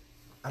Jesus,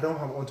 I don't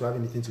want to have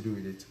anything to do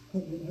with it.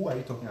 Who are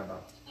you talking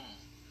about?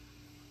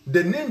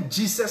 The name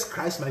Jesus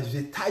Christ might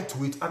be tied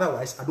to it.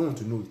 Otherwise, I don't want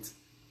to know it.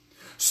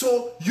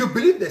 So you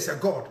believe there's a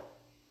God.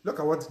 Look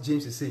at what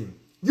James is saying.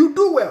 You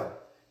do well.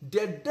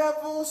 The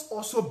devils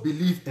also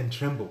believe and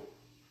tremble.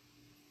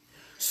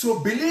 So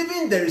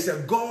believing there is a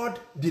God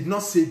did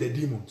not save the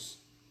demons.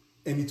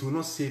 And it will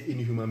not save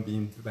any human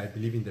being by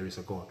believing there is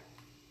a God.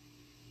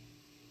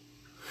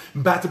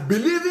 But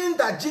believing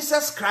that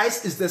Jesus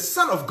Christ is the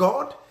Son of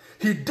God,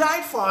 he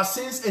died for our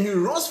sins and he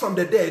rose from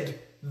the dead,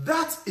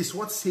 that is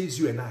what saves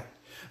you and I.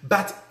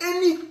 But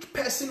any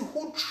person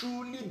who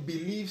truly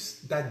believes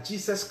that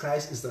Jesus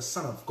Christ is the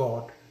Son of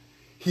God,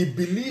 he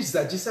believes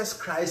that Jesus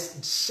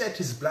Christ shed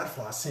his blood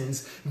for our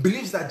sins,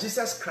 believes that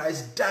Jesus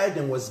Christ died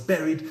and was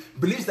buried,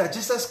 believes that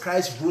Jesus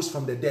Christ rose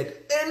from the dead.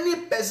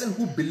 Any person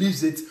who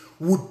believes it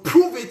would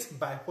prove it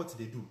by what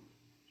they do.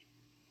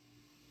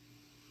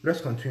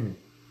 Let's continue.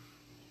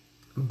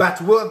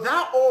 But wilt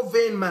thou, O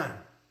vain man,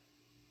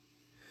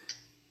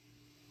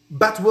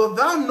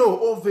 know,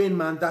 O vain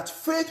man, that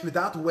faith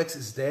without works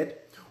is dead?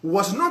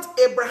 Was not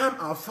Abraham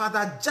our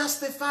father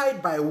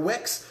justified by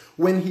works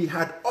when he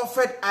had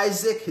offered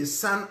Isaac his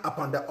son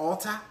upon the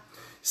altar?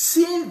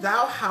 Seeing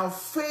thou how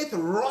faith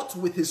wrought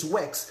with his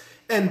works,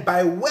 and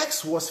by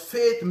works was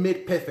faith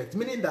made perfect.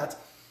 Meaning that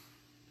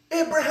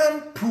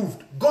Abraham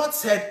proved, God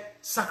said,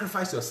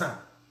 sacrifice your son.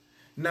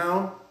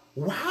 Now,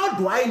 how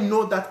do I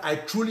know that I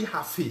truly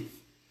have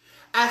faith?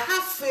 I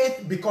have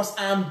faith because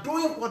I am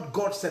doing what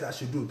God said I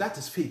should do. That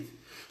is faith.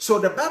 So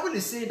the Bible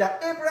is saying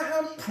that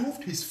Abraham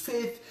proved his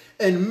faith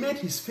and made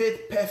his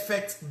faith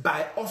perfect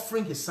by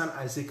offering his son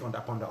Isaac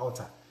upon the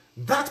altar.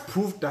 That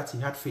proved that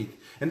he had faith.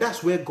 And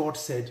that's where God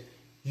said,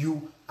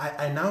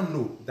 I now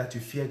know that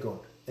you fear God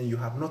and you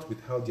have not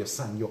withheld your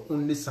son, your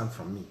only son,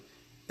 from me.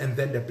 And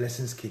then the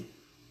blessings came.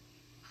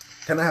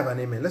 Can I have an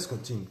amen? Let's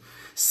continue.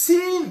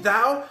 Seeing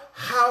thou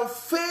how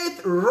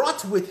faith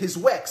wrought with his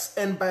works,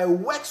 and by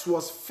works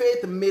was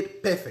faith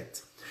made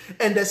perfect.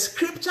 And the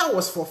scripture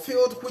was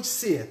fulfilled which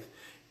saith,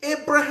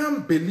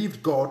 Abraham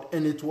believed God,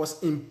 and it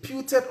was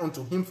imputed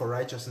unto him for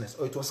righteousness,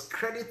 or it was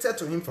credited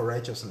to him for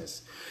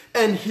righteousness.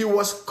 And he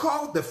was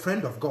called the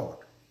friend of God.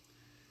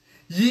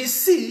 Ye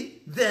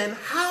see then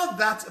how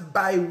that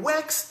by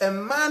works a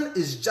man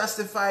is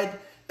justified,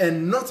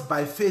 and not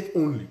by faith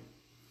only.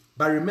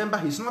 But remember,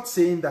 he's not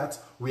saying that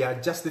we are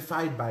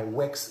justified by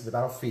works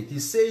without faith.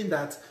 He's saying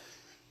that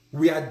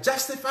we are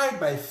justified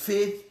by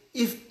faith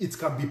if it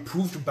can be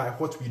proved by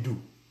what we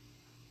do.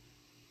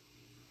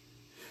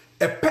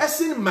 A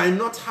person might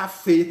not have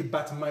faith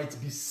but might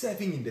be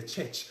serving in the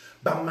church,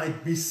 but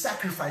might be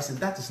sacrificing.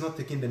 That is not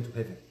taking them to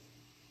heaven.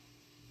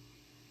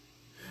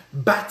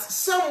 But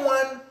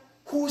someone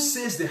who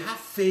says they have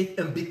faith,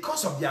 and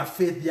because of their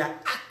faith they are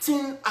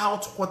acting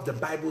out what the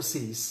Bible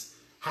says,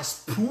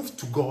 has proved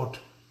to God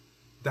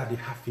that they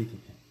have faith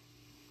in him.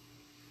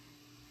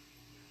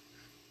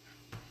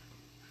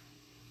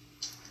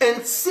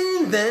 And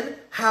seeing then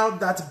how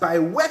that by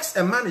works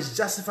a man is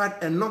justified,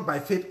 and not by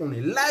faith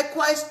only.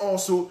 Likewise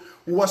also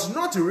was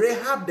not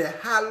Rahab the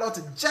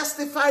harlot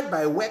justified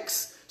by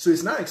works? So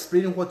it's now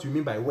explaining what you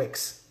mean by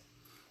works.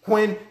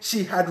 when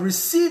she had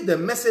received the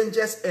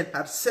messengers and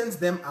had sent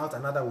them out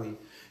another way.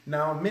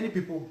 Now, many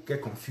people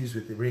get confused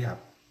with Rahab.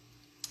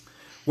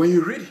 When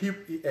you read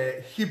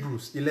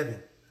Hebrews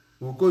 11,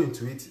 we'll go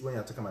into it when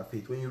you're talking about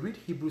faith. When you read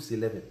Hebrews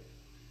 11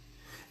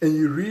 and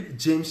you read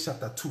James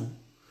chapter 2,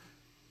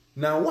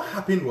 now what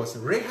happened was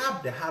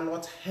Rahab the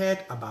harlot heard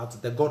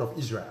about the God of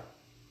Israel,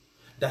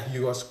 that he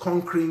was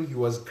conquering, he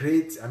was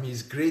great,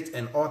 he's great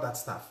and all that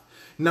stuff.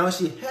 Now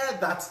she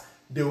heard that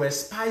there were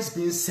spies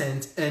being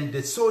sent and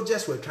the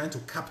soldiers were trying to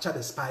capture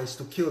the spies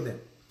to kill them.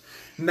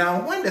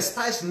 Now, when the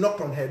spies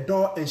knocked on her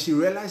door and she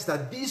realized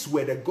that these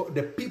were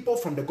the people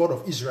from the God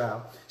of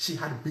Israel, she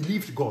had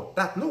believed God.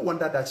 That no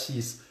wonder that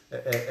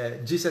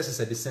Jesus is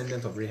a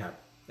descendant of Rahab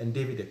and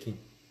David the king,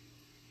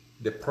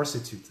 the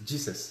prostitute,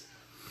 Jesus.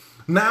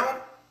 Now,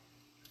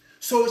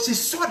 so she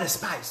saw the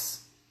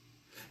spies.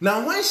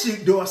 Now, when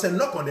there was a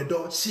knock on the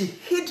door, she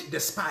hid the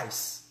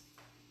spies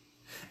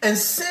and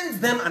sent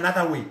them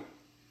another way.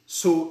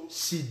 So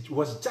she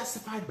was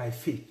justified by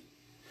faith.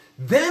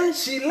 Then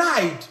she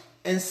lied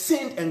and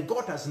sinned, and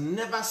God has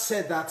never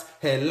said that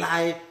her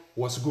lie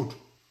was good.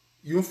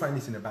 You won't find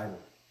it in the Bible.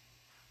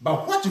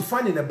 But what you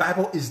find in the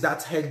Bible is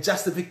that her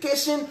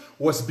justification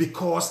was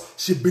because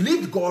she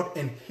believed God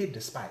and hid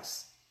the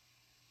spies.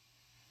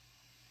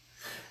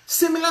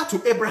 Similar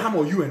to Abraham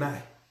or you and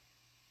I.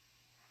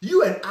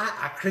 You and I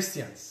are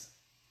Christians.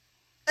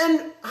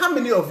 And how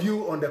many of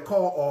you on the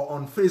call or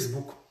on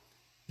Facebook,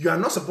 you are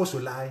not supposed to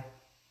lie?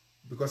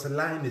 Because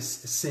lying is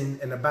sin,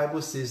 and the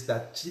Bible says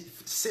that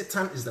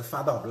Satan is the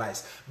father of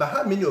lies. But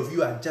how many of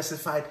you are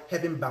justified,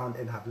 heaven bound,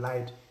 and have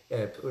lied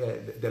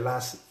within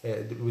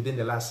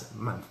the last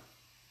month?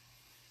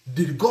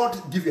 Did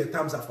God give you a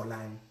thumbs up for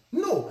lying?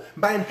 No.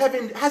 But in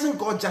heaven, hasn't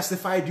God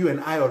justified you and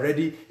I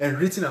already and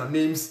written our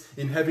names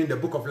in heaven, the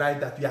book of life,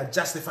 that we are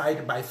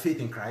justified by faith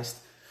in Christ?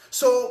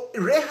 So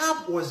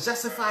Rahab was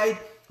justified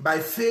by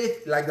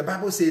faith, like the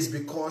Bible says,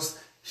 because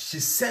she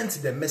sent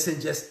the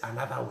messengers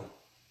another way.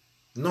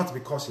 Not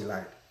because he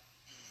lied.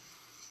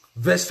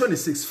 Verse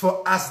 26,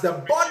 for as the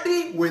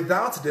body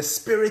without the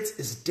spirit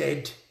is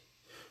dead,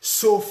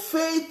 so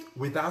faith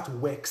without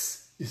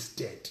works is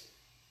dead.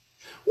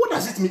 What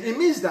does it mean? It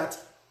means that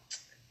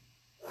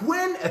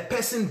when a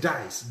person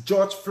dies,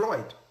 George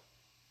Floyd,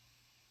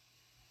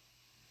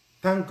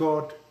 thank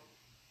God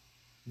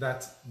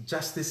that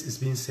justice is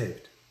being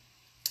served.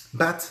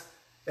 But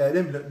let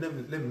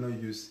me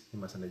not use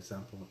him as an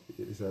example.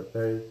 It's a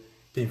very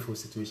painful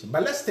situation.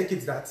 But let's take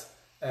it that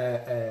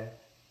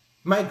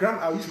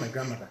I'll use my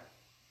grandmother.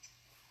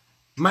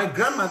 My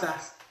grandmother,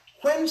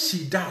 when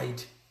she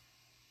died,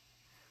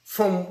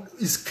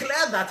 it's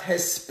clear that her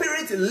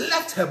spirit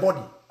left her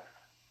body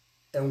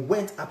and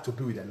went up to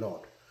be with the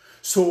Lord.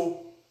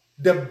 So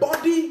the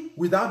body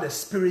without the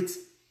spirit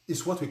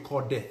is what we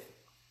call death.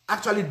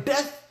 Actually,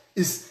 death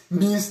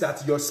means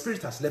that your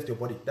spirit has left your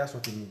body. That's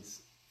what it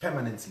means,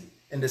 permanently.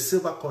 And the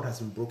silver cord has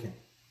been broken.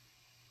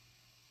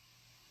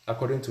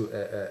 According to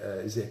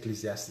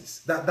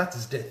Ecclesiastes. That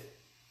is death.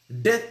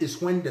 Death is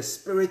when the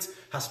spirit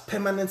has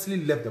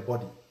permanently left the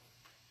body.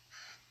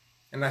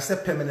 And I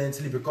said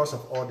permanently because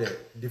of all the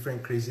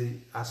different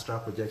crazy astral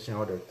projection,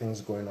 all the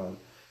things going on.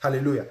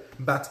 Hallelujah.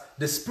 But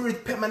the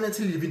spirit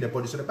permanently leaving the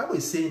body. So the Bible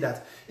is saying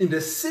that in the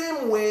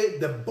same way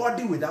the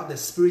body without the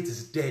spirit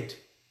is dead,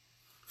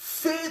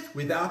 faith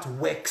without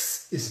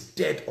works is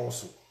dead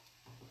also.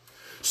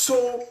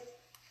 So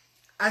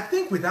I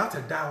think without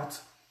a doubt,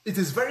 it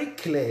is very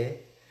clear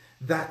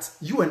that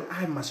you and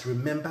I must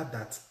remember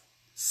that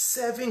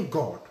serving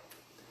God,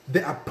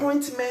 the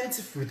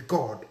appointment with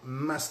God,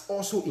 must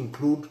also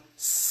include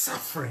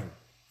suffering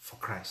for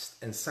Christ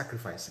and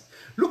sacrificing.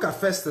 Look at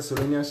 1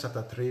 Thessalonians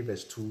chapter 3,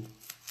 verse 2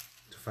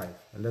 to 5.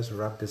 And let's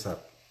wrap this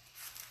up.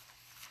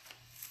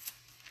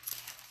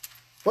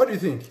 What do you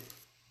think?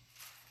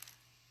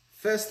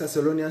 1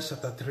 Thessalonians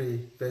chapter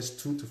 3, verse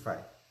 2 to 5.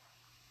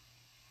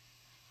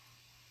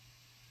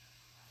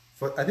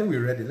 I think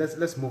we're ready.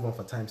 Let's move on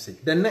for time's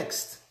sake. The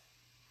next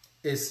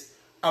is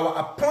our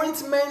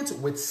appointment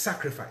with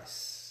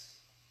sacrifice.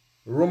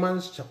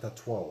 Romans chapter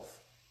 12,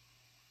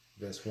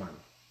 verse 1.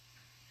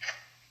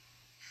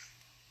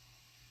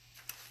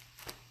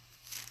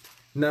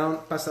 Now,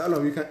 Pastor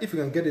Alon, if you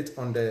can get it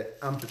on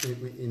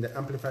in the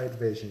amplified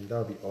version, that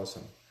would be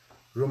awesome.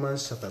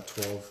 Romans chapter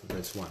 12,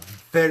 verse 1.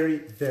 Very,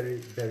 very,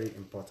 very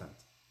important.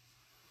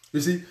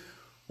 You see,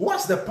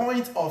 what's the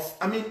point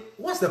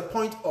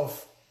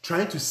of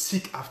trying to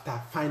seek after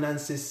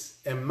finances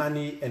and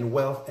money and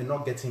wealth and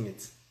not getting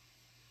it?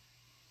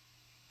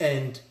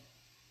 And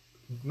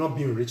not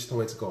being rich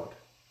towards God.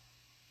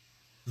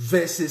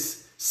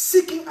 Versus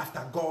seeking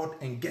after God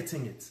and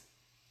getting it.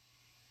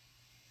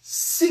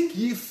 Seek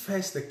ye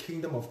first the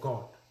kingdom of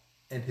God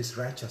and his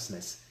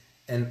righteousness,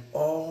 and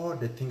all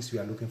the things we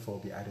are looking for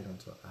will be added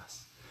unto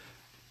us.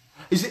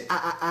 You see,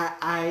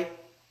 I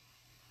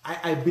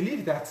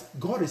believe that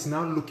God is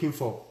now looking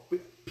for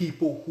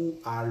people who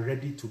are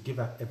ready to give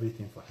up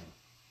everything for him.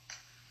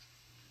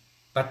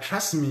 But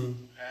trust me,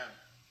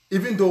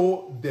 even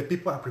though the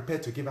people are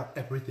prepared to give up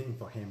everything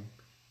for him,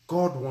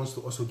 God wants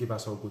to also give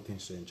us all good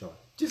things to enjoy.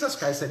 Jesus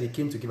Christ said he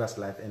came to give us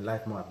life and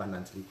life more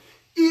abundantly.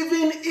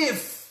 Even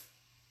if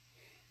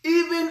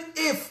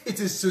it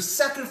is to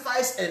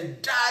sacrifice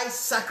and die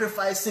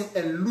sacrificing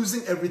and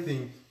losing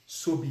everything,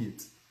 so be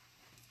it.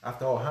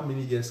 After all, how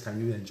many years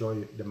can you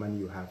enjoy the money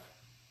you have?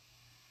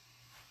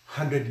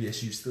 100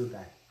 years, you still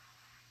die.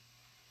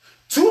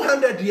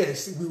 200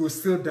 years, we will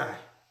still die.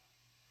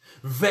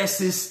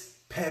 Versus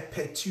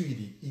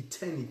perpetuity,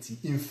 eternity,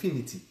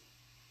 infinity.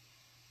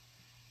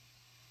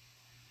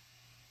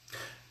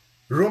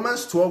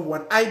 Romans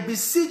 12:1. I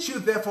beseech you,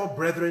 therefore,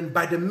 brethren,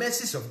 by the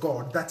mercies of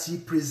God, that ye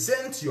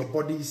present your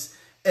bodies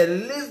a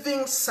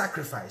living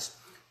sacrifice,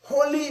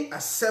 wholly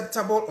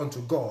acceptable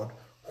unto God,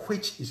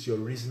 which is your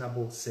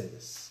reasonable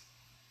service.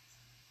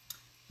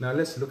 Now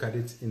let's look at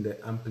it in the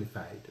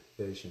Amplified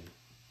Version.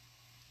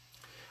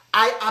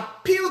 I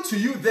appeal to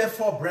you,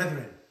 therefore,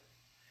 brethren,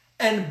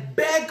 and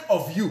beg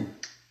of you,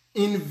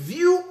 in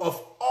view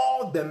of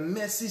all the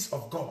mercies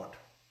of God,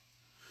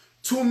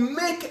 to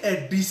make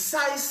a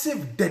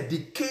decisive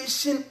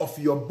dedication of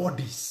your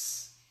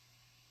bodies.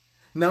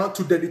 Now,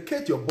 to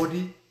dedicate your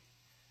body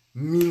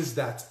means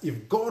that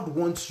if God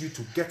wants you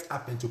to get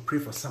up and to pray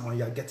for someone,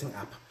 you are getting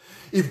up.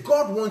 If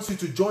God wants you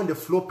to join the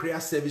flow prayer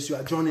service, you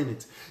are joining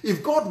it.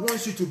 If God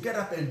wants you to get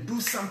up and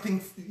do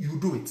something, you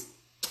do it.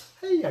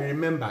 Hey, I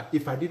remember,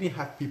 if I didn't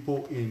have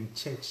people in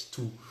church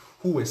too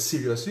who were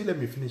serious, let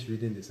me finish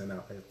reading this and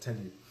I'll tell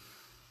you.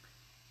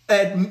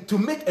 To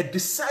make a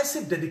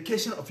decisive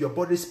dedication of your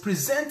bodies,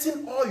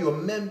 presenting all your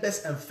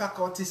members and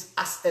faculties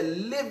as a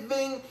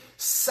living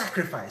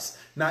sacrifice.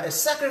 Now, a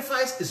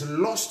sacrifice is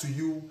lost to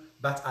you,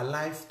 but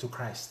alive to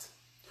Christ.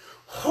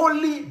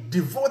 Holy,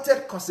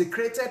 devoted,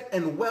 consecrated,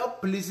 and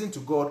well-pleasing to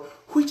God,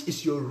 which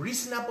is your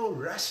reasonable,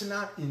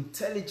 rational,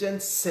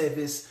 intelligent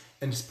service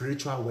and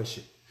spiritual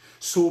worship.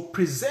 So,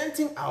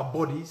 presenting our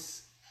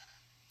bodies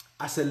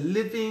as a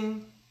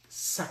living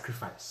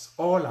sacrifice,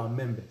 all our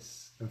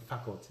members and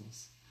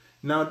faculties.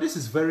 Now, this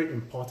is very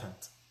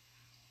important.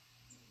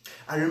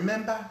 I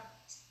remember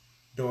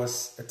there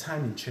was a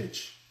time in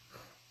church.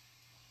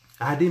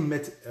 I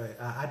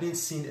hadn't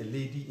seen a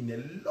lady in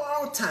a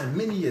long time,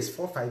 many years,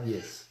 4 or 5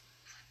 years.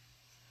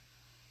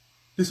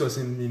 This was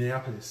in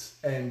Minneapolis.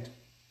 And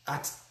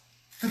at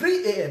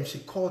 3 a.m., she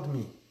called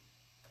me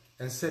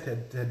and said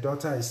her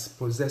daughter is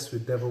possessed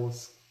with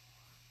devils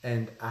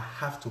and I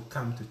have to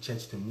come to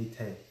church to meet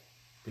her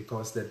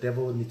because the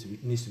devil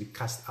needs to be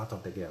cast out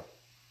of the girl.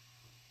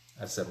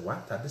 I said,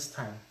 what? At this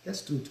time?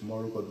 Let's do it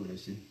tomorrow, God willing.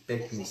 She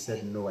begged me,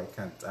 said, no, I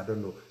can't. I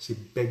don't know. She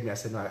begged me. I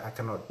said, no, I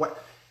cannot.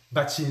 What?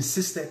 But she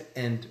insisted,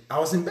 and I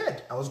was in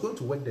bed. I was going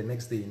to work the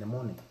next day in the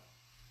morning.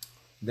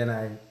 Then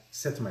I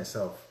said to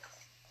myself,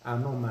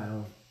 I'm not my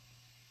own.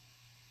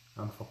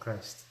 I'm for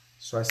Christ.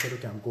 So I said,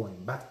 okay, I'm going.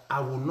 But I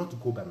will not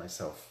go by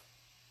myself.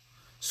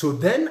 So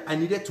then I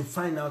needed to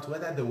find out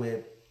whether there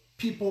were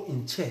people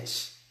in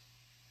church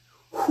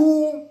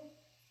who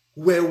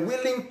were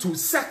willing to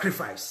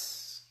sacrifice.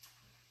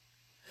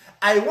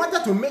 I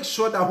wanted to make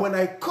sure that when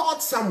I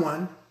called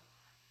someone,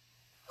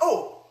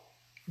 oh,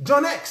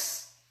 John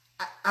X,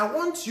 I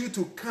want you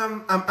to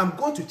come. I'm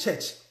going to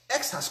church.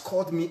 X has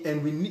called me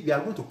and we are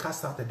going to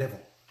cast out the devil.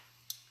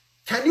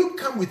 Can you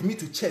come with me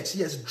to church?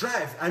 Yes,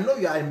 drive. I know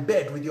you are in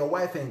bed with your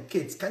wife and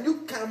kids. Can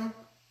you come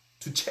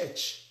to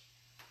church?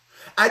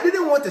 I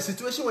didn't want a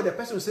situation where the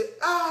person would say,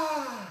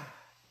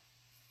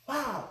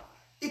 wow,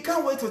 you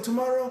can't wait till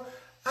tomorrow.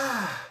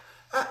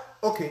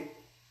 Okay,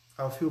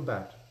 I'll feel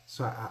bad.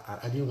 So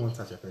I didn't want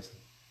such a person.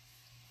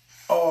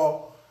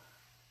 Or,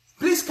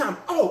 please come.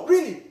 Oh,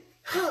 really?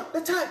 The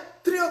time,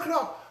 3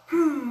 o'clock.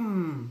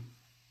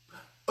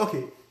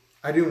 Okay,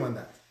 I didn't want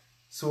that.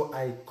 So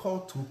I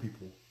called 2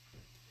 people.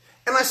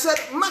 And I said,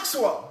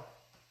 Maxwell,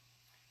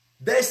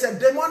 there's a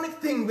demonic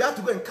thing. We have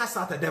to go and cast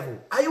out the devil.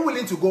 Are you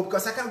willing to go?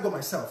 Because I can't go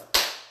myself.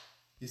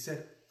 He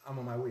said, I'm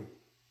on my way.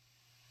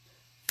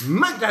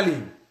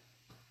 Magdalene,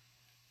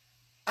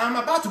 I'm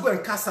about to go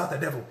and cast out the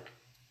devil.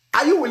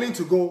 Are you willing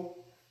to go?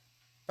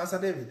 Pastor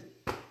David,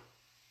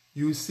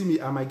 you see me,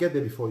 I might get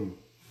there before you.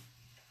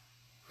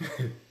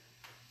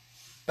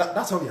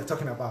 That's what we are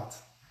talking about.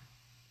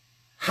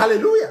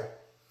 Hallelujah.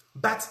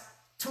 But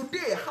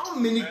today, how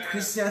many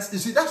Christians, you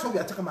see, that's what we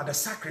are talking about, the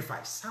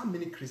sacrifice. How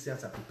many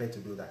Christians are prepared to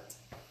do that?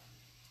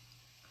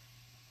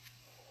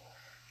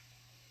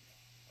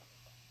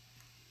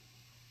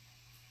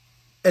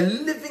 A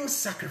living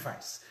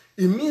sacrifice.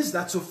 It means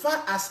that so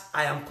far as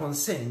I am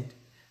concerned,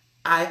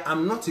 I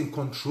am not in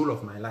control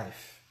of my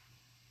life.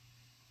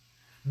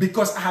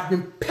 Because I have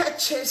been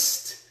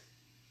purchased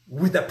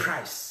with a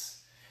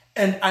price.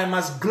 And I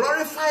must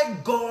glorify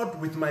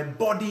God with my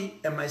body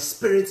and my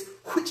spirit,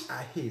 which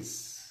are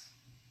His.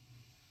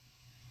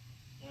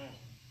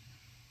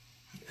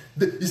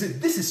 You see,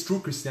 this is true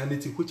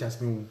Christianity, which has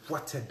been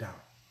watered down.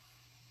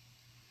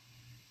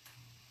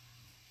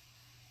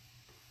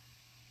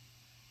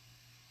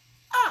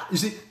 You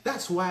see,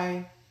 that's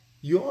why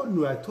you all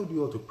know I told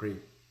you all to pray.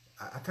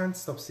 I can't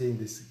stop saying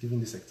this, giving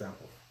this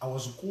example. I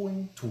was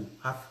going to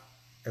have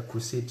a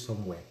crusade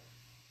somewhere.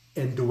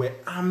 And there were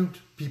armed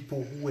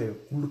people who were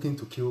looking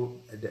to kill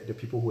the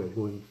people who were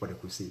going for the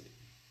crusade.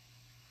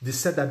 They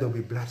said that there will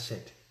be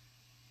bloodshed.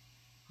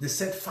 They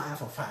said fire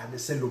for fire. They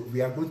said, look,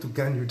 we are going to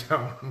gun you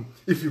down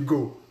if you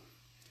go.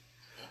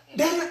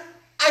 Then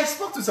I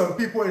spoke to some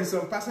people and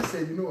some person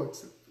said, you know what,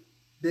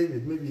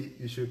 David, maybe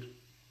you should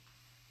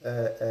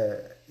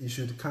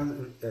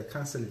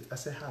cancel it. I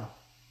said, how?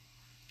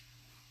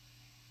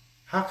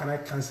 How can I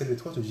cancel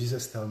it? What did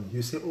Jesus tell me?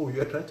 You say, oh,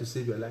 you are trying to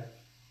save your life.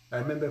 I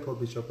remember Paul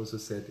Bishop also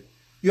said,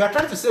 you are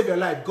trying to save your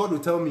life. God will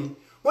tell me,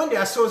 when there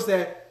are souls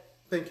there,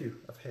 thank you,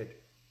 I've heard.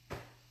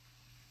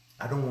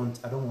 I don't want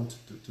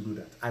to do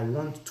that. I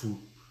want to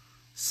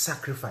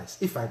sacrifice.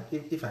 If I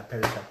perish, I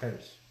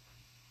perish.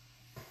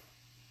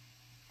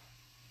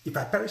 If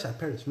I perish, I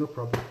perish. No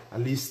problem. At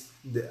least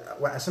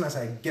as soon as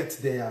I get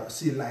there, I'll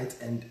see light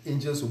and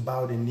angels will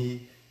bow the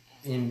knee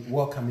in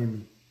welcoming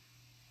me.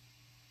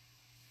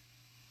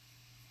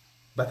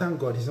 But thank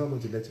God, He's not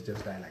going to let you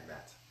just die like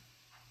that.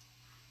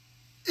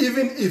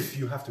 Even if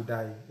you have to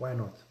die, why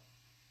not?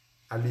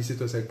 At least it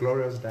was a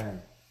glorious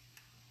dying.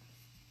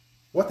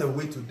 What a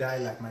way to die,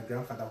 like my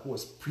grandfather who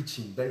was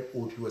preaching, very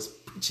old. He was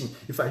preaching.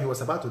 In fact, he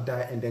was about to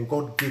die and then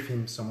God gave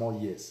him some more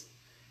years.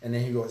 And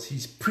then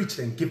he's preached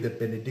and gave the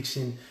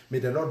benediction. May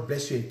the Lord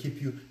bless you and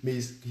keep you. May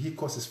He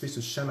cause His face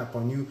to shine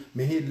upon you.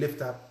 May He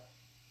lift up.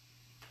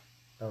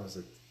 That was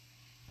it.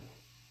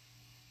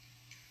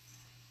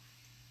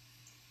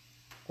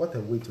 What a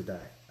way to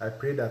die. I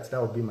pray that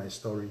will be my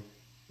story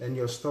and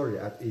your story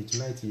at age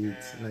 98,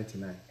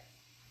 99.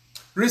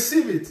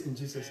 Receive it in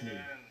Jesus' name.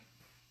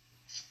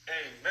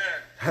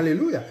 Amen.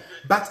 Hallelujah.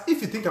 But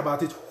if you think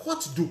about it,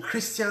 what do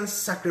Christians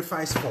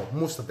sacrifice for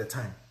most of the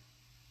time?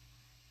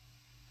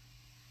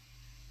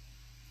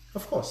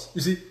 Of course,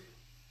 you see,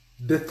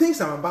 the things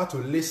I'm about to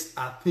list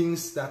are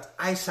things that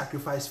I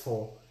sacrifice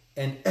for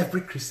and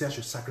every Christian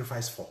should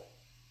sacrifice for.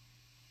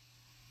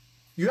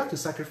 You have to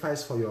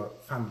sacrifice for your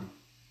family,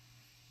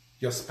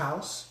 your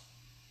spouse,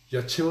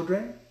 your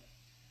children,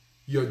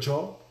 your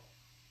job.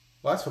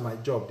 Well, as for my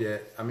job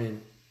there, I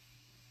mean,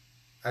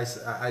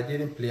 I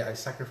didn't play, I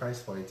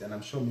sacrificed for it, and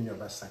I'm sure many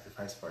of us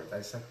sacrifice for it.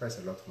 I sacrifice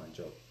a lot for my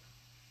job.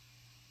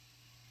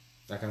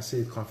 I can say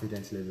it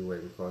confidently everywhere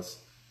because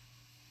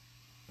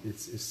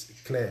it's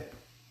clear.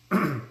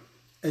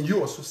 And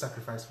you also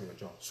sacrifice for your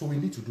job. So we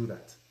need to do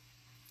that.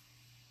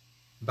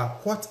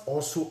 But what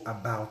also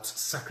about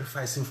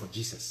sacrificing for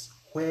Jesus?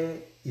 Where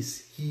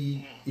is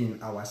He in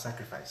our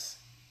sacrifice?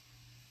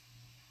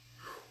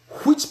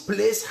 Which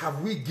place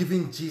have we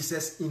given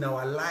Jesus in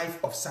our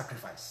life of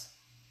sacrifice?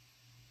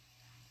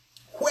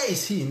 Where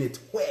is He in it?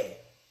 Where?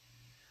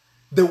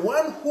 The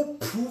one who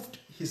proved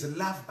His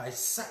love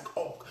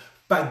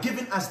by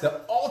giving us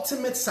the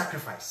ultimate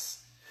sacrifice.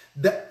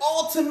 The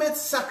ultimate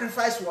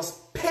sacrifice was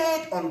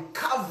paid on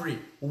Calvary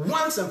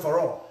once and for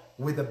all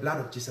with the blood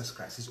of Jesus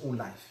Christ, His own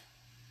life.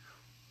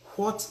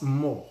 What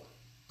more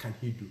can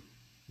He do?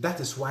 That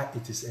is why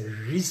it is a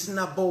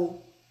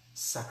reasonable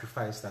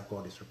sacrifice that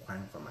God is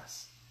requiring from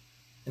us.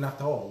 And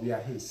after all, we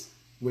are His.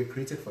 We're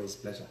created for His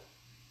pleasure.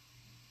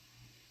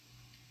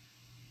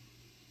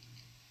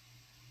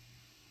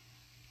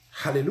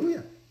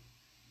 Hallelujah.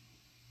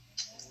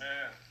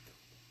 Amen.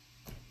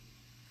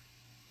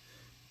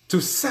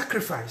 To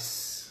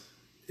sacrifice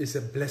is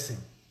a blessing.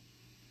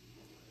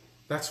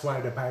 That's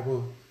why the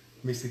Bible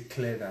makes it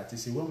clear that, you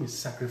see, when we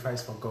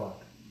sacrifice for God,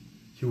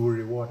 He will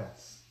reward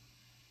us.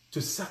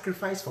 To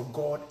sacrifice for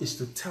God is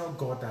to tell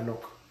God that,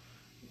 look,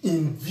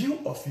 in view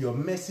of your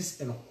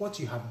mercies and what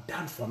you have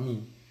done for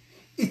me,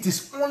 it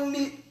is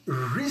only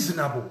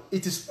reasonable.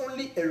 It is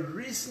only a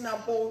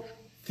reasonable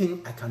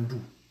thing I can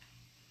do.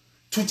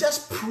 To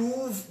just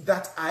prove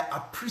that I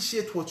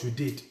appreciate what you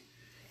did.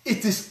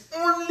 It is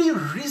only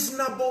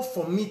reasonable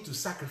for me to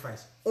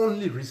sacrifice.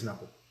 Only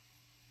reasonable.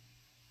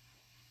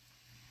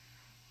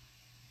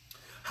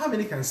 How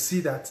many can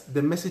see that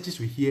the messages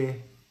we hear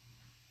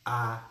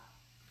are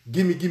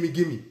gimme, gimme,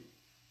 gimme?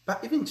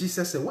 But even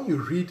Jesus said, when you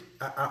read,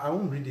 I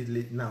won't read it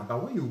late now,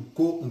 but when you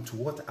go into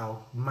what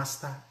our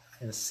Master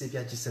and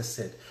Savior Jesus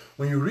said,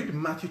 when you read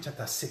Matthew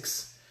chapter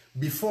 6,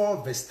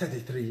 before verse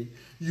 33,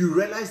 you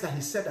realize that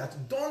He said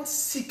that don't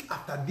seek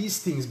after these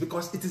things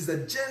because it is the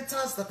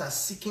Gentiles that are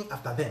seeking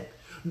after them.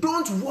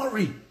 Don't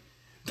worry.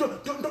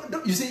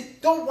 You see,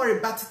 don't worry,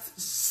 but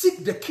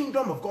seek the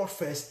kingdom of God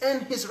first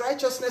and His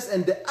righteousness,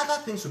 and the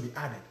other things will be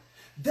added.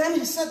 Then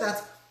He said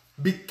that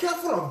be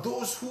careful of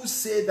those who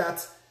say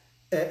that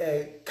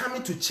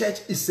coming to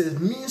church is a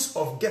means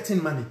of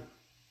getting money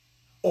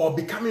or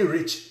becoming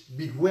rich.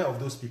 Beware of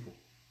those people.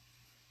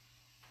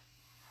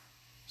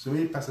 So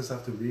many pastors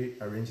have to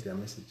rearrange their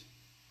message.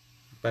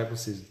 The Bible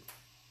says it.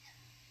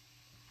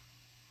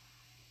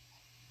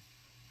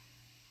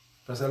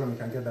 Pastor Elon, you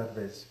can get that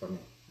verse for me.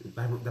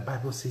 The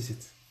Bible says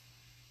it.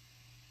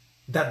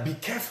 That be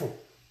careful.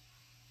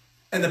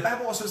 And the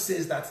Bible also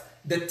says that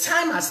the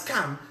time has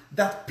come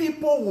that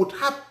people would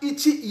have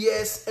itchy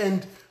ears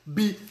and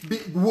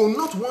will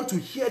not want to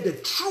hear the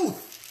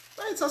truth.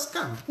 But it has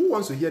come. Who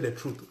wants to hear the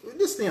truth?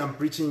 This thing I'm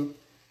preaching,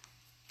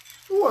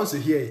 who wants to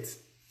hear it?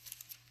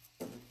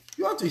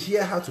 You want to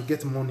hear how to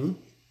get money?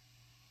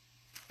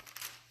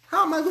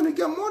 How am I going to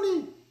get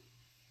money?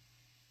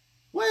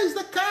 Where is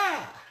the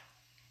car?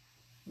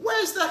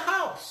 Where is the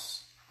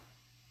house?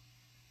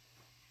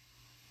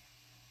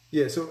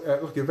 Yeah, so,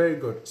 okay, very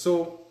good.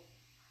 So,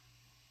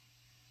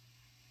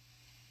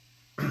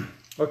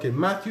 okay,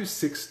 Matthew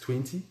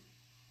 6:20.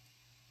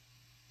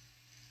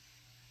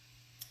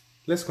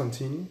 Let's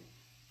continue.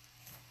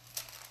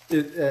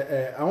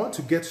 I want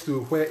to get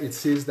to where it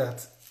says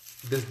that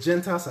the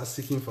Gentiles are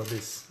seeking for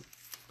this.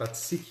 But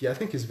seek ye, I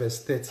think it's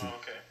verse 30. Oh,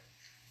 okay.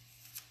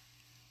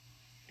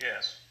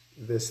 Yes.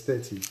 Verse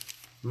 30.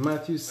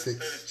 Matthew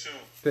 6,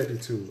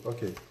 32. 32.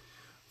 Okay.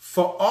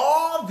 For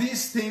all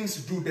these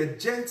things do the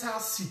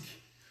Gentiles seek,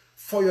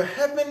 for your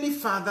heavenly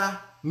Father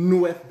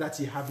knoweth that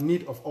ye have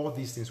need of all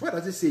these things. Where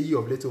does it say ye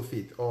of little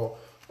faith? Or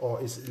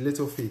is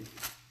little faith?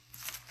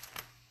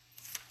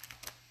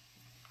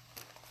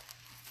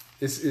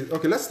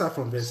 Okay, let's start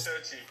from verse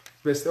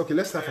 30. Okay,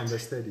 let's start from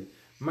verse 30.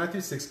 Matthew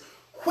 6.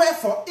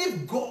 Wherefore,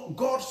 if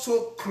God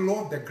so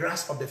clothe the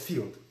grass of the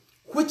field,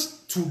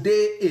 which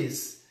today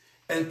is,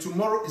 and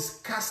tomorrow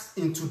is cast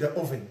into the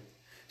oven,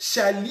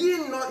 shall he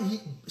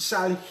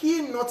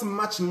not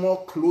much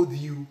more clothe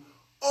you,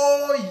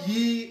 O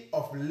ye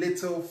of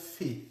little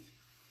faith?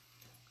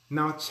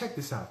 Now check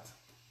this out.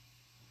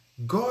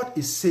 God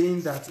is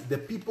saying that the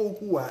people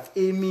who are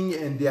aiming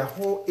and their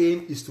whole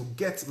aim is to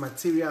get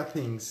material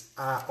things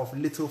are of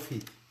little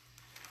faith.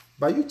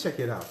 But you check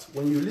it out.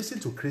 When you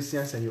listen to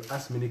Christians and you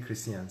ask many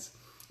Christians,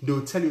 they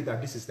will tell you that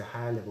this is the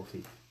higher level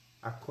faith.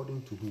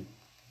 According to who?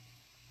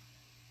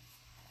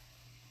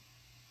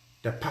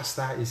 The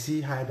pastor, is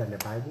he higher than the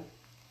Bible?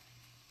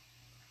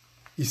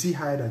 Is he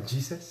higher than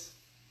Jesus?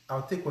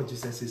 I'll take what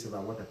Jesus says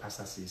about what the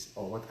pastor says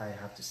or what I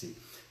have to say.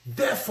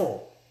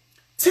 Therefore,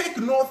 take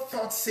no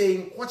thought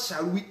saying, what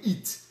shall we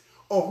eat?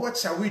 Or what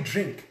shall we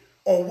drink?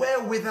 Or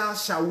wherewithal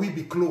shall we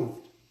be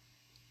clothed?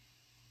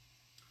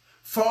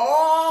 For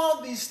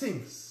all these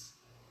things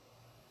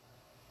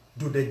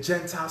do the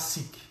Gentiles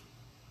seek,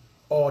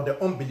 or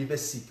the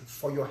unbelievers seek.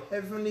 For your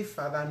heavenly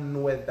Father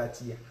knoweth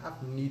that ye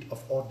have need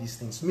of all these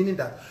things. Meaning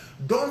that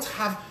don't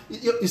have,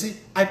 you see,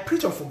 I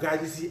preach on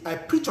frugality, I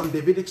preach on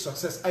Davidic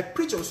success, I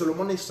preach on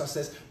Solomonic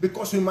success,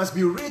 because we must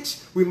be rich,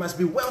 we must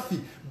be wealthy.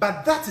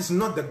 But that is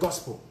not the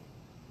gospel.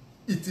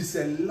 It is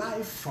a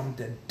lie from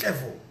the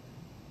devil.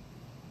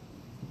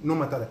 No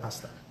matter the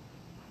pastor.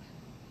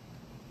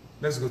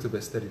 Let's go to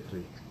verse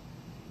 33.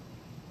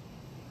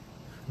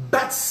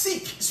 But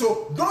seek.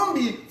 So don't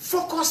be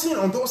focusing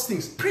on those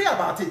things. Pray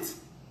about it.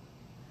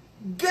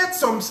 Get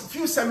some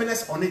few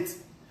seminars on it.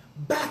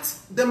 But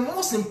the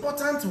most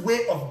important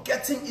way of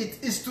getting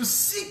it is to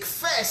seek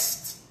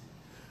first.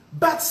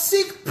 But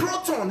seek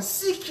proton.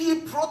 Seek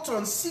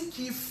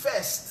ye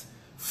first.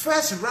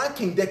 First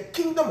ranking the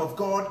kingdom of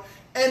God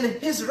and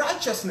his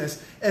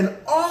righteousness, and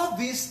all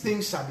these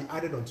things shall be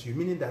added unto you.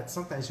 Meaning that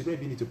sometimes you don't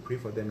even need to pray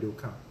for them, they will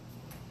come.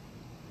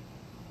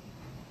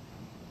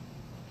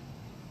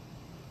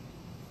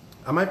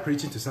 Am I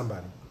preaching to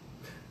somebody?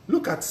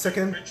 Look at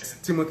 2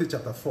 Timothy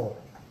chapter 4,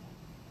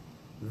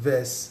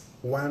 verse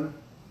 1.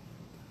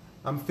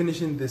 I'm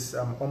finishing this,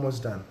 I'm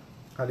almost done.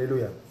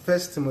 Hallelujah. 1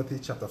 Timothy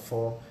chapter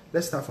 4,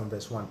 let's start from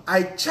verse 1.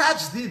 I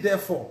charge thee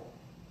therefore,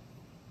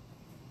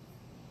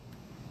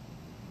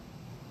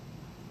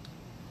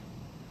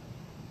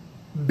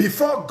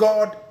 before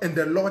God and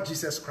the Lord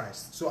Jesus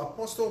Christ. So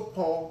Apostle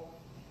Paul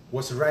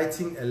was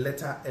writing a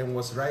letter and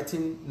was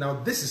writing,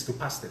 now this is to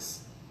pastors,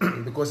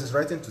 because he's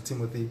writing to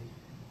Timothy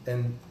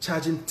and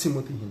charging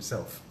Timothy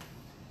himself.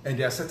 And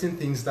there are certain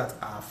things that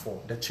are for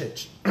the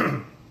church.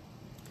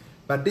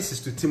 But this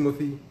is to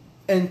Timothy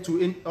and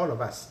to all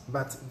of us.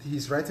 But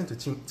he's writing to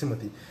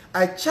Timothy.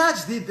 I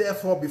charge thee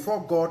therefore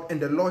before God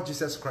and the Lord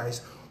Jesus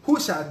Christ, who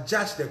shall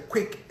judge the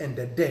quick and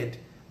the dead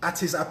at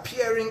his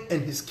appearing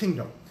in his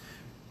kingdom.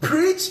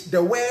 Preach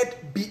the word,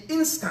 be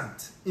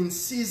instant, in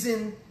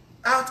season,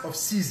 out of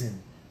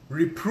season.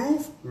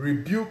 Reprove,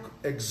 rebuke,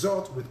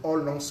 exhort with all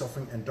long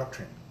suffering and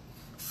doctrine.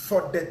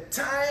 For the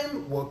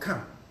time will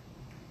come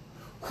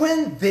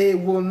when they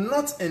will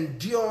not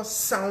endure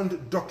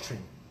sound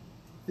doctrine.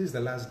 This is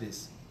the last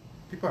days.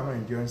 People are not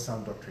enduring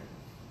sound doctrine.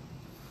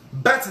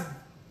 But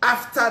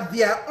after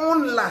their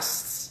own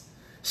lusts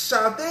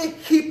shall they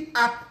heap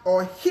up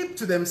or heap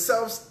to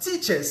themselves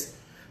teachers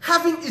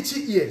having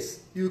itchy ears.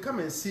 You come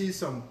and see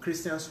some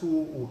Christians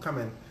who will come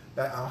and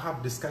I'll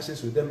have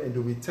discussions with them and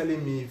they'll be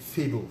telling me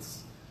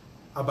fables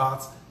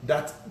about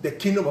that the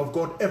kingdom of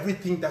God,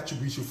 everything that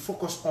we should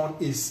focus on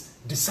is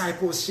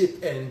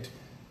discipleship and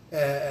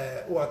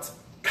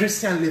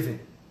Christian living.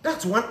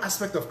 That's one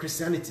aspect of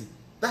Christianity.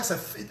 That's a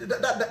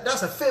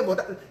fable.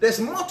 There's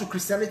more to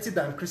Christianity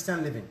than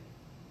Christian living.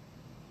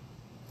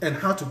 And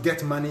how to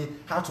get money,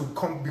 how to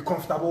be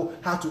comfortable,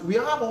 we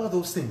have all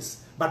those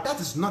things. But that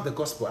is not the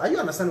gospel. Are you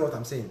understanding what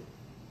I'm saying?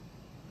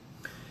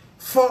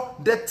 For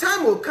the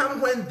time will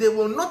come when they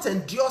will not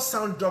endure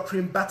sound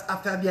doctrine, but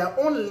after their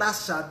own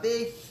lust shall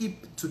they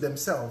heap to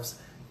themselves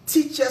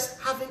teachers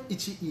having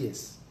itchy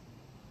ears,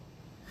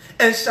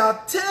 and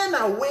shall turn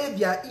away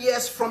their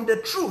ears from the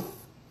truth,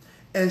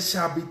 and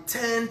shall be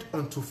turned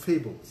unto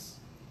fables.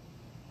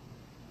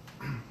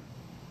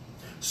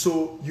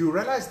 So you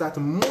realize that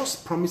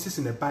most promises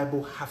in the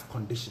Bible have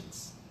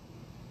conditions.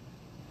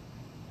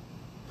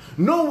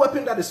 No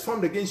weapon that is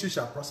formed against you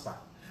shall prosper.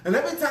 And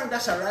every tongue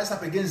that shall rise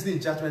up against thee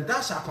in judgment,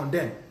 thou shalt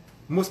condemn.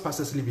 Most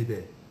pastors leave it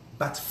there.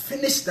 But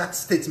finish that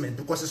statement,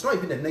 because it's not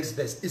even the next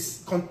verse.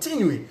 It's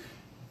continuing.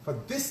 For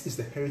this is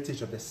the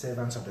heritage of the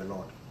servants of the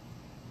Lord.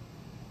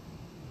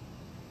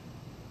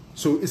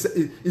 So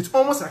it's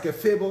almost like a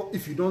fable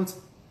if you don't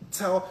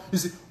tell. You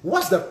see,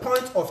 what's the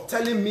point of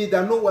telling me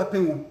that no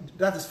weapon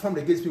that is formed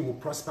against me will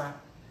prosper,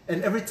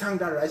 and every tongue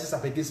that rises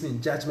up against me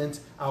in judgment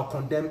I'll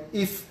condemn,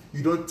 if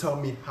you don't tell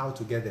me how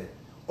to get there,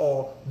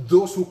 or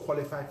those who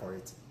qualify for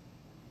it?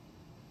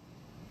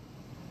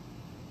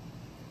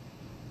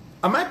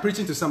 Am I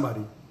preaching to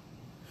somebody?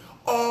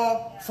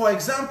 Or, for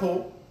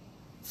example,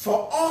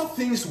 for all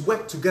things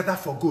work together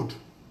for good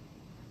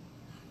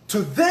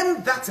to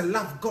them that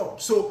love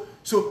God. So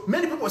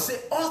many people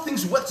say all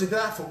things work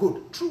together for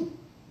good. True.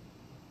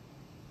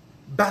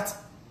 But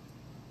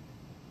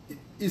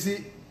you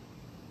see,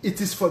 it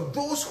is for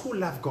those who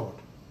love God.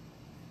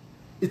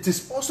 It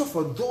is also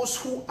for those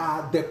who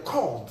are the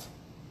called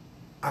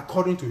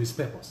according to his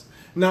purpose.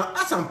 Now,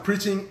 as I'm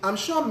preaching, I'm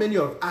sure many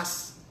of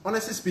us,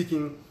 honestly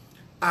speaking,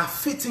 are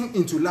fitting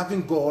into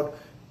loving God,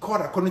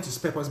 called according to his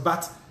purpose.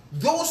 But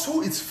those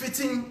who it's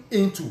fitting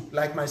into,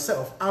 like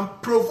myself, I'm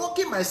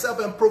provoking myself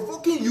and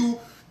provoking you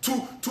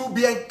to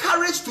be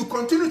encouraged to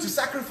continue to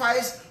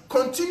sacrifice,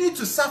 continue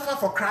to suffer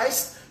for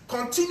Christ,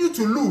 continue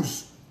to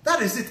lose.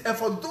 That is it. And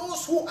for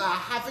those who are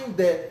having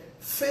the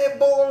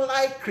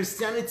fable-like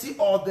Christianity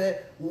or the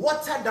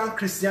watered-down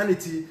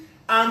Christianity,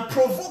 I'm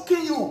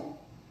provoking you,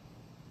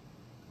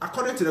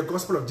 according to the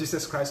gospel of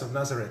Jesus Christ of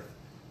Nazareth,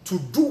 to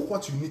do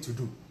what you need to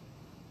do.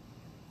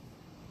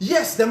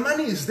 Yes, the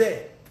money is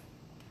there.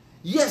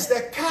 Yes,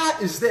 the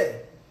car is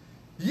there.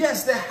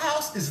 Yes, the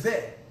house is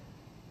there.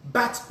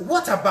 But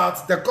what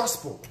about the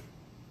gospel?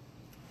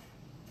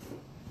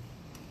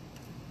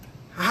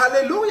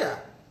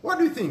 Hallelujah. What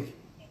do you think?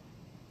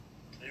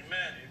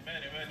 Amen.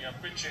 You're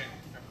preaching.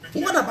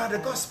 What about the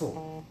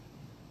gospel?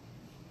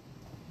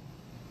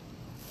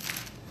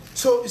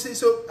 So you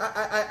see,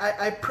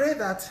 I pray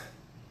that.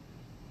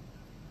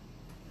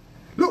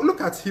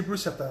 Look at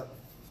Hebrews chapter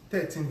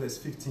 13, verse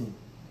 15.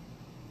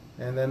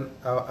 And then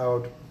I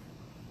would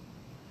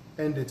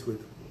end it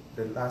with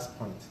the last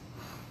point.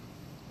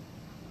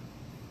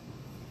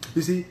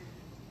 You see,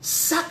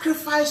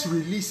 sacrifice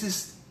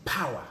releases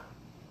power.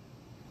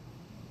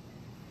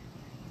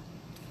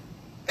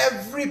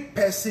 Every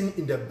person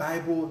in the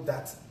Bible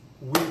that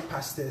we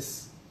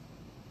pastors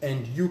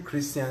and you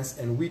Christians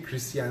and we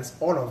Christians,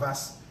 all of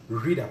us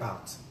read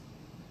about.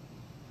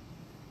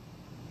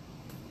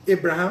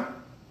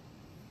 Abraham,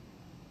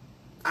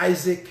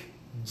 Isaac,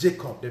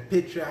 Jacob, the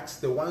patriarchs,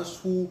 the ones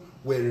who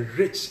were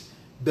rich,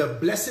 the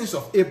blessings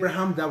of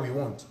Abraham that we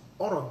want,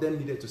 all of them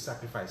needed to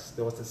sacrifice.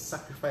 There was a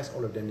sacrifice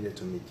all of them needed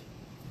to make.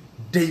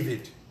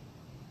 David,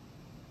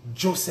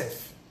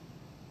 Joseph,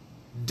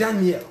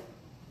 Daniel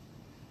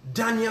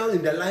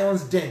in the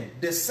lion's den,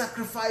 the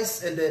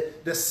sacrifice and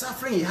the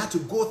suffering he had to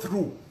go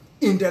through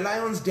in the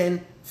lion's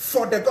den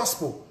for the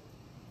gospel.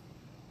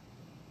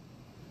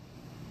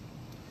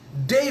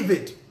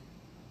 David,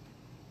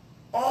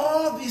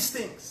 all these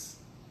things.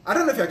 I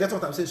don't know if you get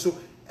what I'm saying. So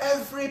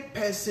every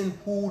person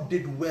who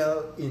did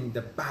well in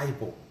the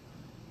Bible,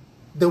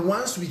 the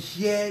ones we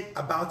hear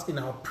about in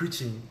our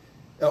preaching,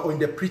 or in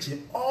the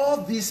preaching,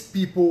 all these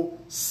people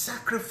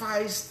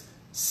sacrificed,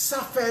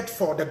 suffered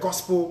for the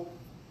gospel,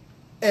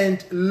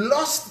 and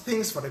lost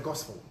things for the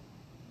gospel.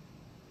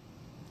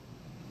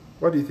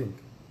 What do you think?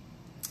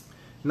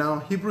 Now,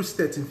 Hebrews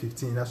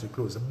 13:15, as we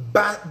close.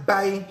 But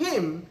by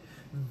him,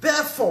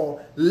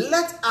 therefore,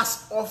 let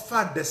us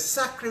offer the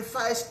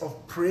sacrifice of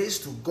praise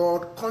to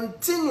God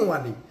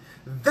continually.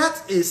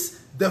 That is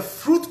the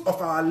fruit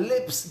of our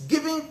lips,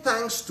 giving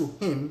thanks to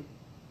him,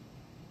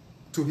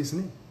 to his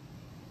name.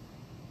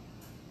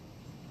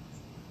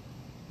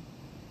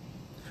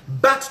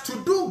 But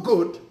to do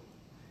good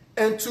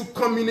and to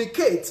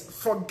communicate,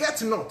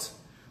 forget not.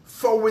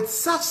 For with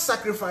such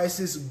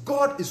sacrifices,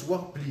 God is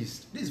well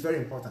pleased. This is very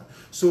important.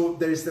 So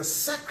there is the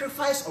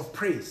sacrifice of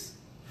praise.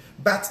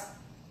 But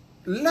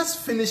let's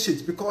finish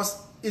it, because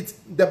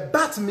the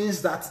but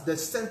means that the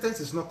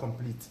sentence is not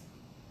complete.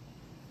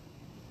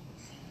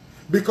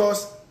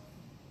 Because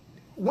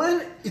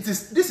when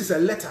this is a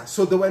letter,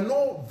 so there were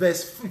no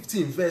verse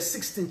 15, verse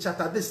 16,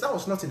 chapter this, that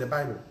was not in the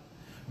Bible.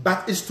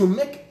 But it's to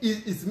make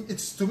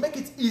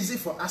it easy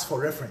for us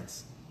for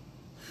reference.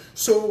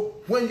 So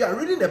when you are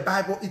reading the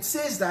Bible, it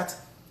says that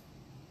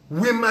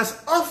we must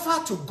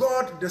offer to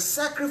God the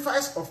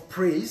sacrifice of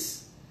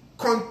praise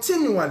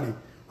continually,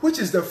 which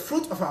is the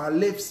fruit of our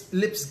lips,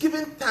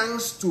 giving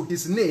thanks to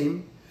his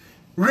name,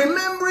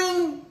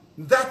 remembering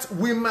that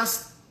we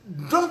must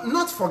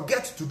not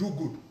forget to do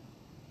good.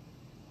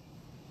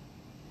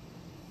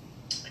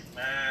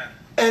 Amen.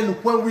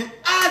 And when we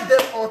add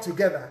them all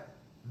together,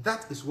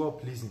 that is well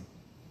pleasing.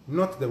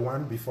 Not the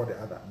one before the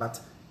other, but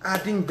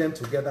adding them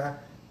together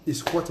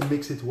is what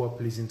makes it well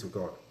pleasing to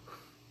God.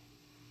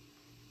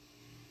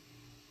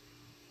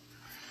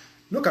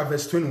 Look at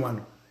verse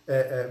 21,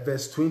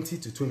 verse 20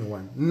 to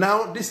 21.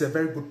 Now, this is a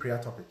very good prayer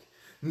topic.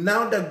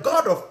 Now, the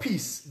God of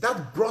peace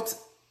that brought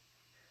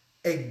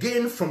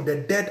again from the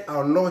dead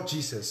our Lord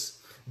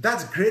Jesus,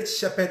 that great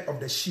shepherd of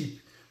the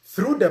sheep,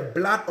 through the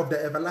blood of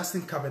the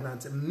everlasting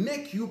covenant,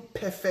 make you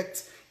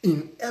perfect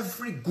in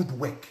every good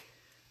work,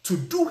 to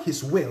do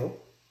his will,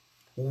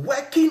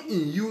 working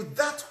in you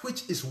that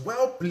which is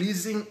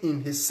well-pleasing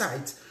in his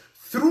sight,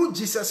 through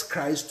Jesus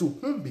Christ, to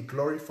whom be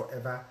glory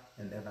forever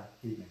and ever.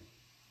 Amen.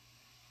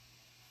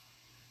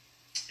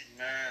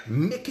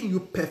 Amen. Making you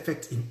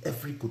perfect in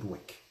every good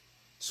work.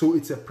 So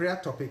it's a prayer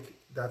topic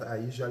that I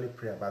usually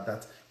pray about,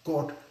 that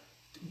God,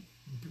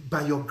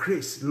 by your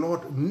grace,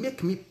 Lord,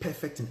 make me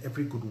perfect in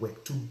every good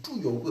work, to do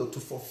your will, to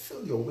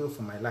fulfill your will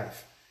for my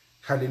life.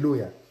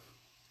 Hallelujah.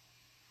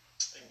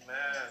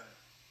 Amen.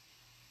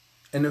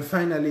 And then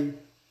finally,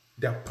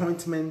 the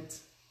appointment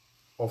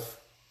of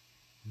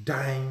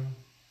dying.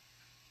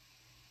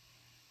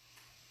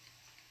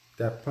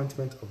 The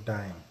appointment of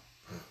dying.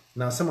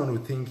 Now, someone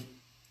would think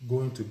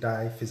going to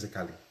die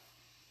physically.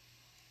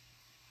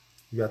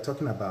 We are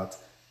talking about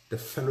the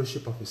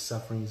fellowship of his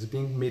sufferings,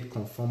 being made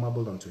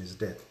conformable unto his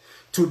death.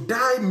 To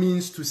die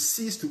means to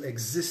cease to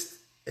exist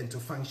and to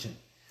function.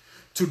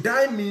 To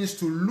die means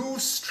to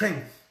lose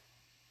strength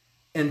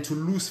and to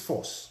lose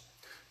force.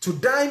 To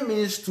die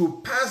means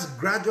to pass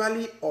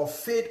gradually or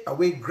fade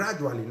away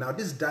gradually. Now,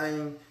 this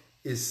dying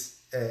is,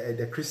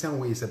 the Christian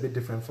way is a bit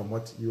different from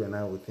what you and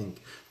I would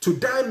think. To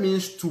die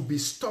means to be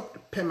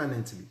stopped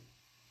permanently.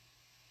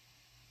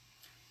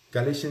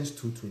 Galatians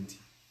 2:20.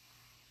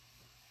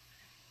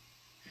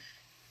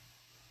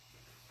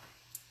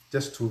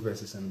 Just 2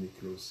 verses and we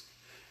close.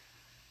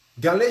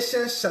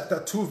 Galatians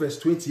chapter 2 verse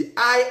 20.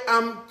 I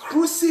am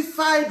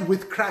crucified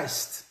with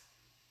Christ.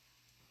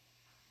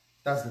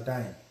 That's the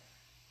dying.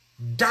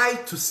 Die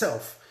to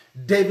self.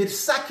 David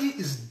Saki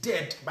is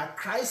dead, but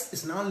Christ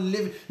is now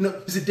living.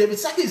 No, you see, David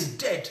Saki is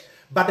dead,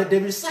 but the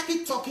David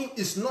Saki talking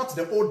is not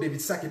the old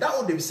David Saki. That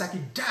old David Saki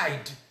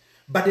died,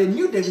 but the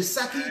new David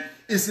Saki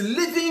is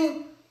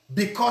living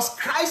because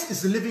Christ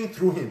is living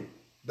through him.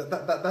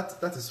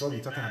 That is what we're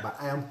talking about.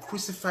 I am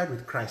crucified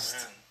with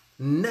Christ.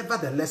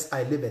 Nevertheless,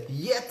 I liveth.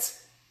 Yet,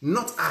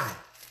 not I,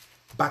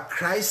 but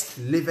Christ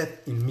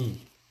liveth in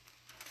me.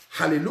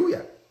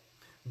 Hallelujah.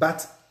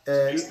 But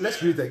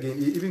let's read it again.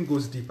 It even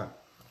goes deeper.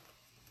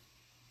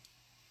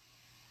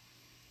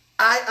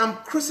 I am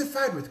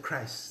crucified with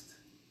Christ.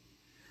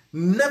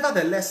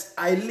 Nevertheless,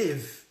 I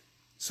live.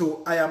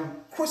 So I am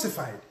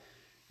crucified.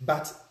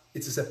 But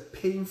it is a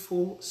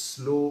painful,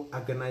 slow,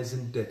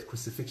 agonizing death,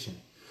 crucifixion.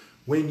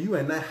 When you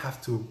and I have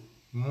to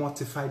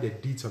mortify the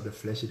deeds of the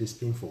flesh, it is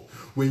painful.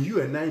 When you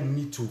and I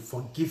need to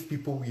forgive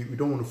people we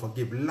don't want to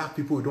forgive, love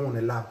people we don't want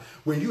to love,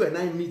 when you and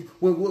I need,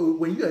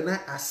 when you and I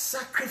are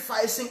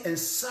sacrificing and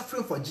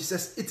suffering for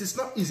Jesus, it is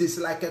not easy. It's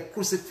like a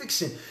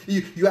crucifixion.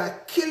 You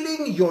are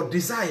killing your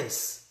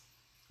desires,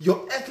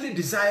 your earthly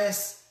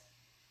desires,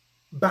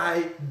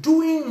 by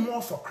doing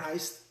more for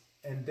Christ,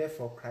 and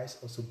therefore Christ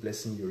also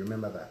blessing you.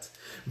 Remember that.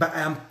 But I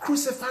am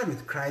crucified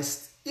with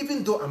Christ.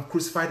 Even though I'm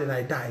crucified and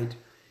I died,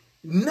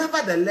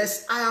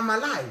 nevertheless, I am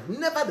alive.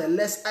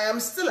 Nevertheless, I am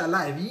still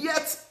alive.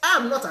 Yet, I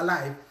am not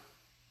alive.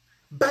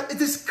 But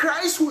it is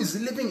Christ who is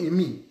living in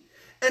me.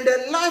 And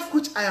the life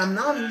which I am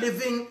now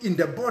living in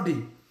the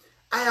body,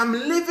 I am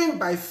living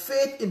by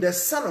faith in the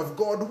Son of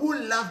God who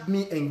loved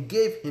me and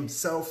gave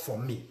himself for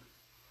me.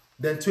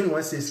 Then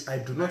 21 says, I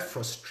do not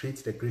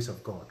frustrate the grace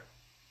of God.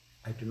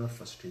 I do not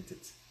frustrate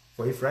it.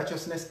 For if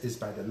righteousness is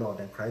by the law,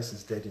 then Christ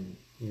is dead in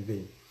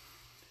vain.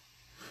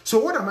 So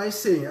what am I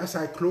saying as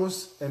I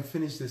close and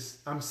finish this?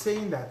 I'm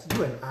saying that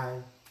you and I,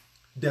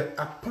 the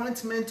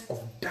appointment of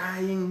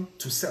dying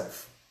to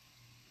self.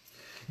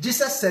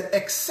 Jesus said,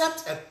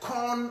 except a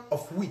corn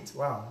of wheat.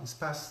 Wow, it's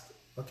past.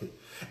 Okay.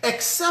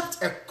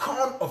 Except a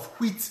corn of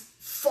wheat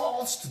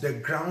falls to the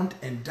ground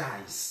and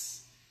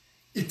dies,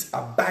 it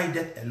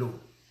abideth alone.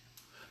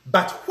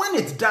 But when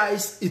it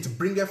dies, it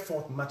bringeth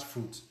forth much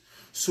fruit.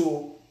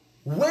 So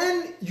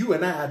when you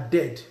and I are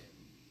dead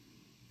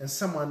and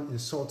someone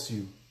insults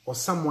you, or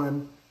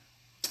someone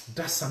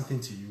does something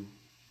to you,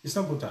 it's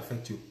not going to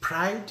affect you.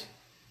 Pride,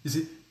 you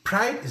see,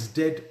 pride is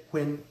dead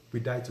when we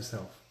die to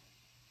self.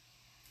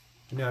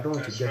 I mean, I don't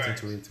want to get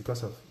into it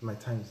because of my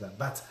time is that,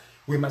 but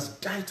we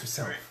must die to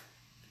self.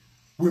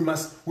 We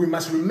must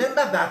remember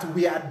that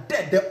we are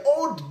dead. The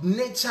old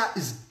nature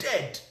is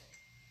dead.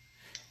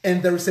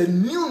 And there is a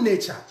new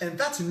nature, and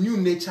that new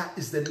nature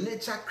is the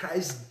nature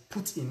Christ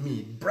put in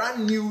me.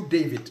 Brand new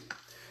David.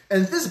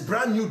 And this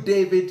brand new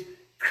David,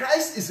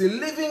 Christ is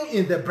living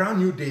in the brand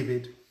new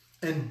David,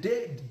 and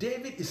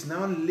David is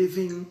now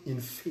living in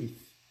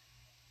faith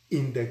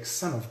in the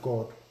Son of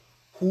God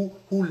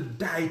who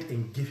died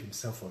and gave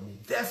himself for me.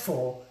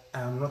 Therefore,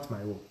 I am not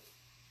my own,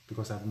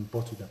 because I've been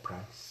bought with a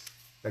price,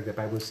 like the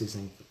Bible says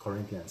in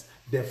Corinthians.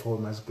 Therefore,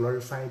 we must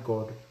glorify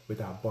God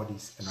with our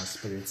bodies and our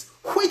spirits,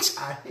 which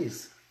are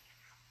his.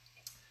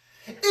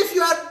 If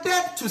you are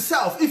dead to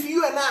self, if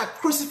you and I are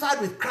crucified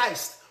with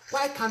Christ,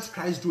 why can't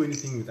Christ do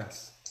anything with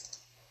us?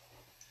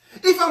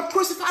 If I'm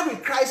crucified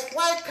with Christ,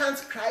 why can't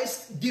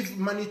Christ give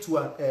money to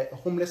a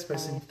homeless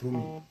person through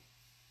me?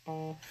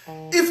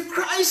 If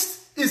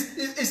Christ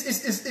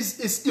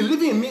is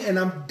living in me and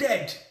I'm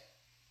dead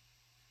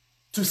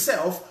to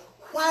self,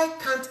 why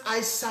can't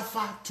I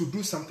suffer to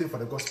do something for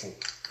the gospel?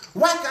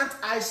 Why can't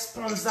I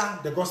sponsor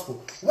the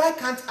gospel? Why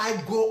can't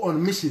I go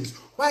on missions?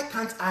 Why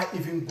can't I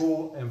even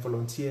go and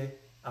volunteer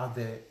out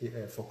there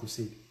for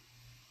crusade?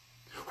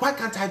 Why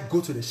can't I go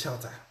to the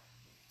shelter?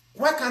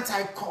 Why can't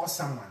I call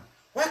someone?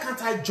 Why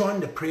can't I join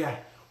the prayer?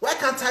 Why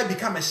can't I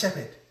become a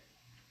shepherd?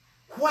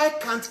 Why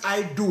can't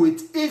I do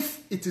it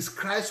if it is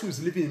Christ who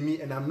is living in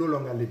me and I'm no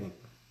longer living?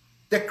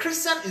 The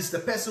Christian is the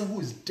person who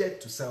is dead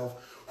to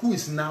self, who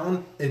is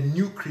now a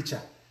new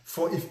creature.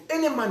 For if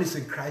any man is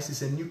in Christ, he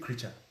is a new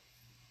creature.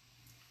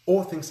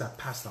 All things are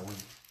passed away.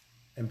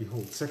 And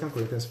behold, 2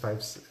 Corinthians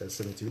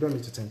 5:17. We don't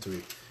need to turn to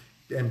it.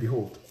 And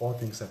behold, all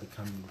things have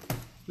become new.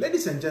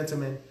 Ladies and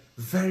gentlemen,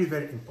 very,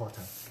 very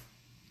important.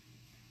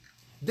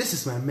 This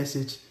is my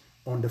message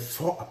on the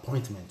 4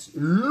 appointments.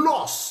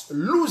 Loss,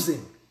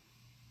 losing,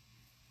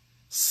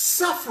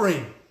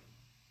 suffering,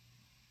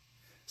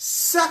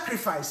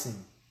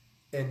 sacrificing,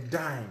 and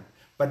dying.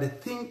 But the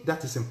thing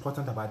that is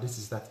important about this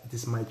is that it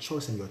is my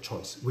choice and your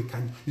choice.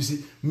 You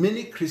see,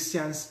 many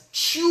Christians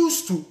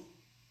choose to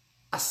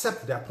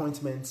accept the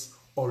appointments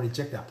or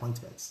reject the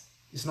appointments.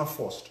 It's not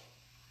forced.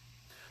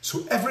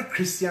 So every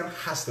Christian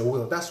has the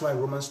will. That's why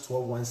Romans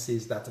 12:1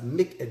 says that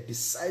make a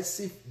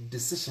decisive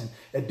decision,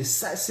 a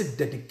decisive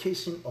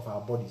dedication of our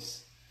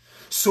bodies.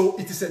 So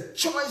it is a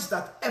choice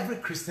that every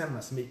Christian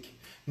must make.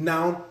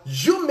 Now,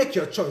 you make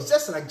your choice,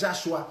 just like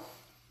Joshua.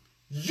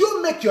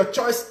 You make your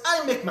choice,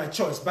 I make my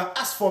choice. But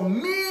as for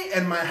me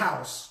and my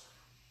house,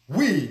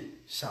 we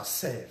shall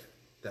serve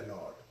the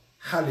Lord.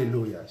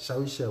 Hallelujah.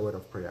 Shall we share a word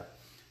of prayer?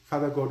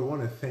 Father God, we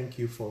want to thank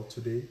you for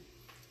today.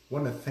 We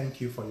want to thank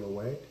you for your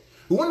word.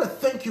 We want to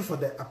thank you for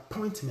the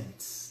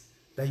appointments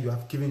that you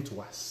have given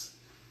to us.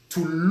 To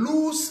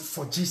lose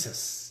for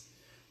Jesus,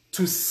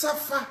 to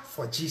suffer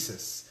for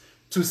Jesus,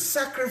 to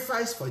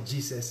sacrifice for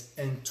Jesus,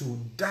 and to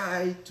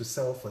die to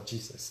self for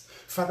Jesus.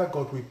 Father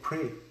God, we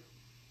pray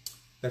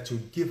that you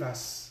give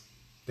us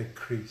the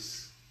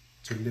grace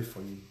to live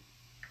for you.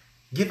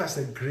 Give us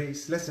the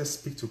grace. Let's just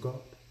speak to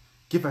God.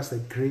 Give us the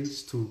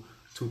grace to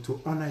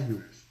honor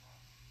you.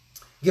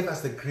 Give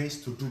us the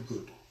grace to do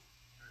good.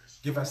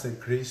 Give us the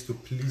grace to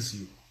please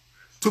you.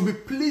 To be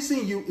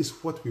pleasing you is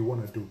what we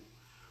want to do.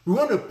 We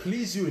want to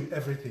please you in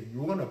everything. We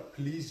want to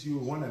please you.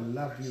 We want to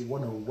love you. We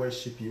want to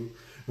worship you.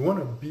 We want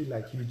to be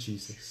like you,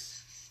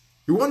 Jesus.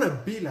 We want to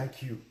be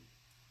like you.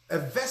 A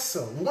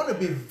vessel. We want to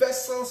be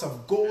vessels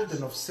of gold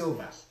and of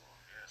silver.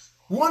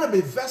 We want to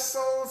be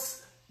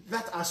vessels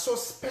that are so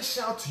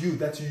special to you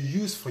that you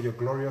use for your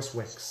glorious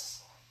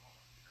works.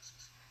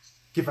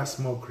 Give us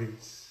more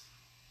grace.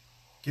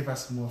 Give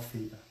us more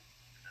favor.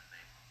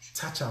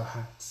 Touch our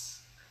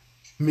hearts.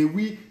 May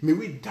we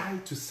die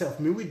to self.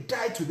 May we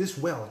die to this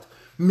world.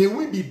 May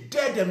we be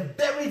dead and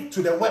buried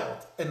to the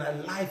world and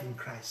alive in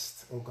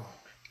Christ, oh God.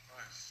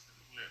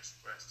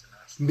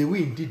 May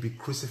we indeed be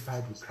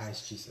crucified with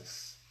Christ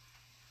Jesus.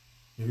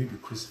 May we be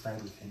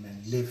crucified with him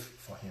and live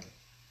for him.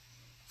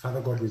 Father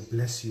God, we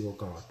bless you, oh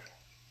God,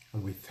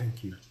 and we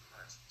thank you.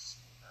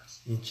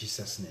 In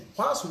Jesus' name.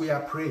 Whilst we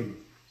are praying,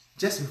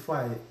 just before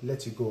I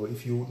let you go,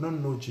 if you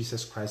don't know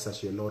Jesus Christ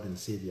as your Lord and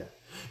Savior,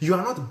 you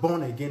are not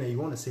born again and you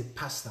want to say,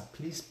 Pastor,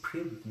 please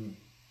pray with me.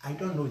 I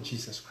don't know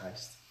Jesus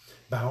Christ,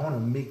 but I want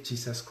to make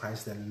Jesus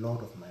Christ the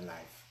Lord of my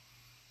life.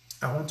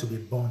 I want to be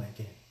born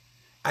again.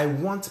 I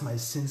want my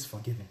sins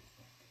forgiven.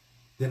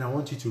 Then I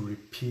want you to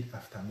repeat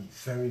after me.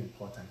 Very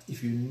important.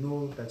 If you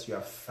know that you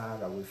are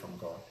far away from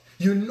God,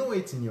 you know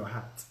it in your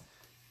heart,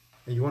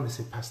 and you want to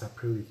say, Pastor,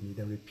 pray with me,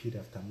 then repeat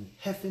after me.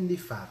 Heavenly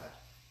Father,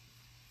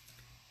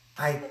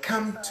 I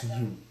come to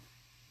you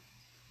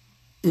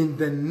in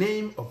the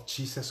name of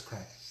Jesus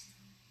Christ.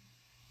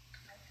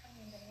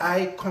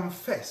 I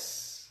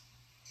confess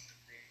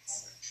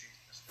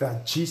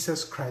that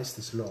Jesus Christ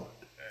is Lord.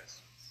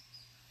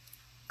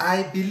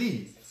 I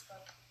believe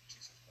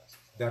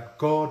that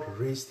God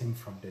raised him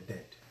from the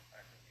dead.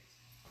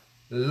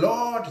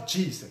 Lord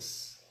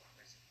Jesus,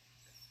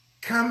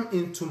 come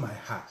into my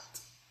heart.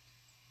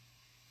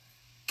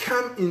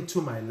 Come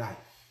into my life.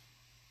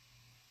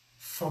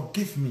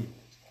 Forgive me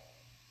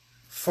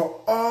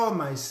for all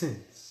my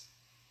sins.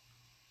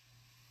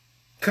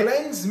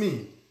 Cleanse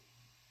me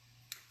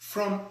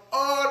from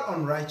all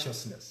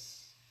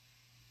unrighteousness.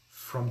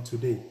 From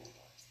today,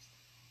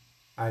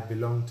 I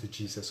belong to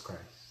Jesus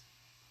Christ.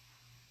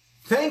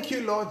 Thank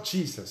you, Lord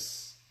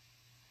Jesus,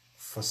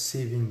 for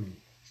saving me.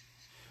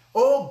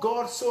 Oh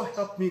God, so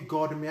help me,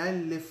 God. May I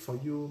live for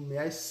you. May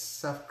I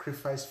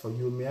sacrifice for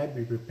you. May I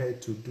be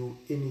prepared to do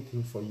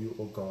anything for you,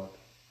 oh God.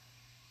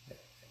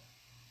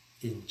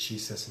 In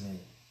Jesus' name,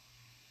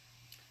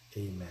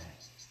 amen.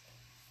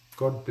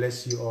 God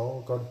bless you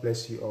all. God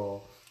bless you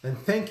all. And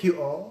thank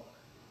you all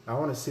I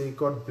want to say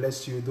God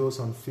bless you, those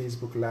on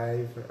Facebook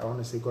Live. I want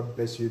to say God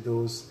bless you,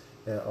 those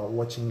are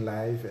watching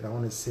live. And I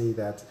want to say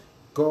that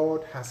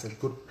God has a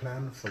good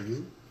plan for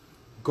you.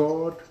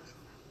 God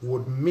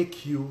would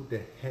make you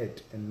the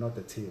head and not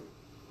the tail.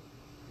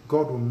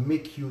 God will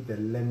make you the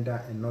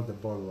lender and not the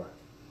borrower.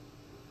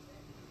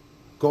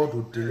 God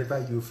will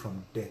deliver you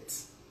from debt.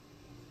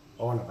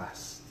 All of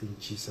us, in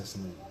Jesus'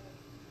 name.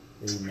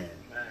 Amen.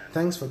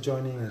 Thanks for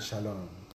joining, and shalom.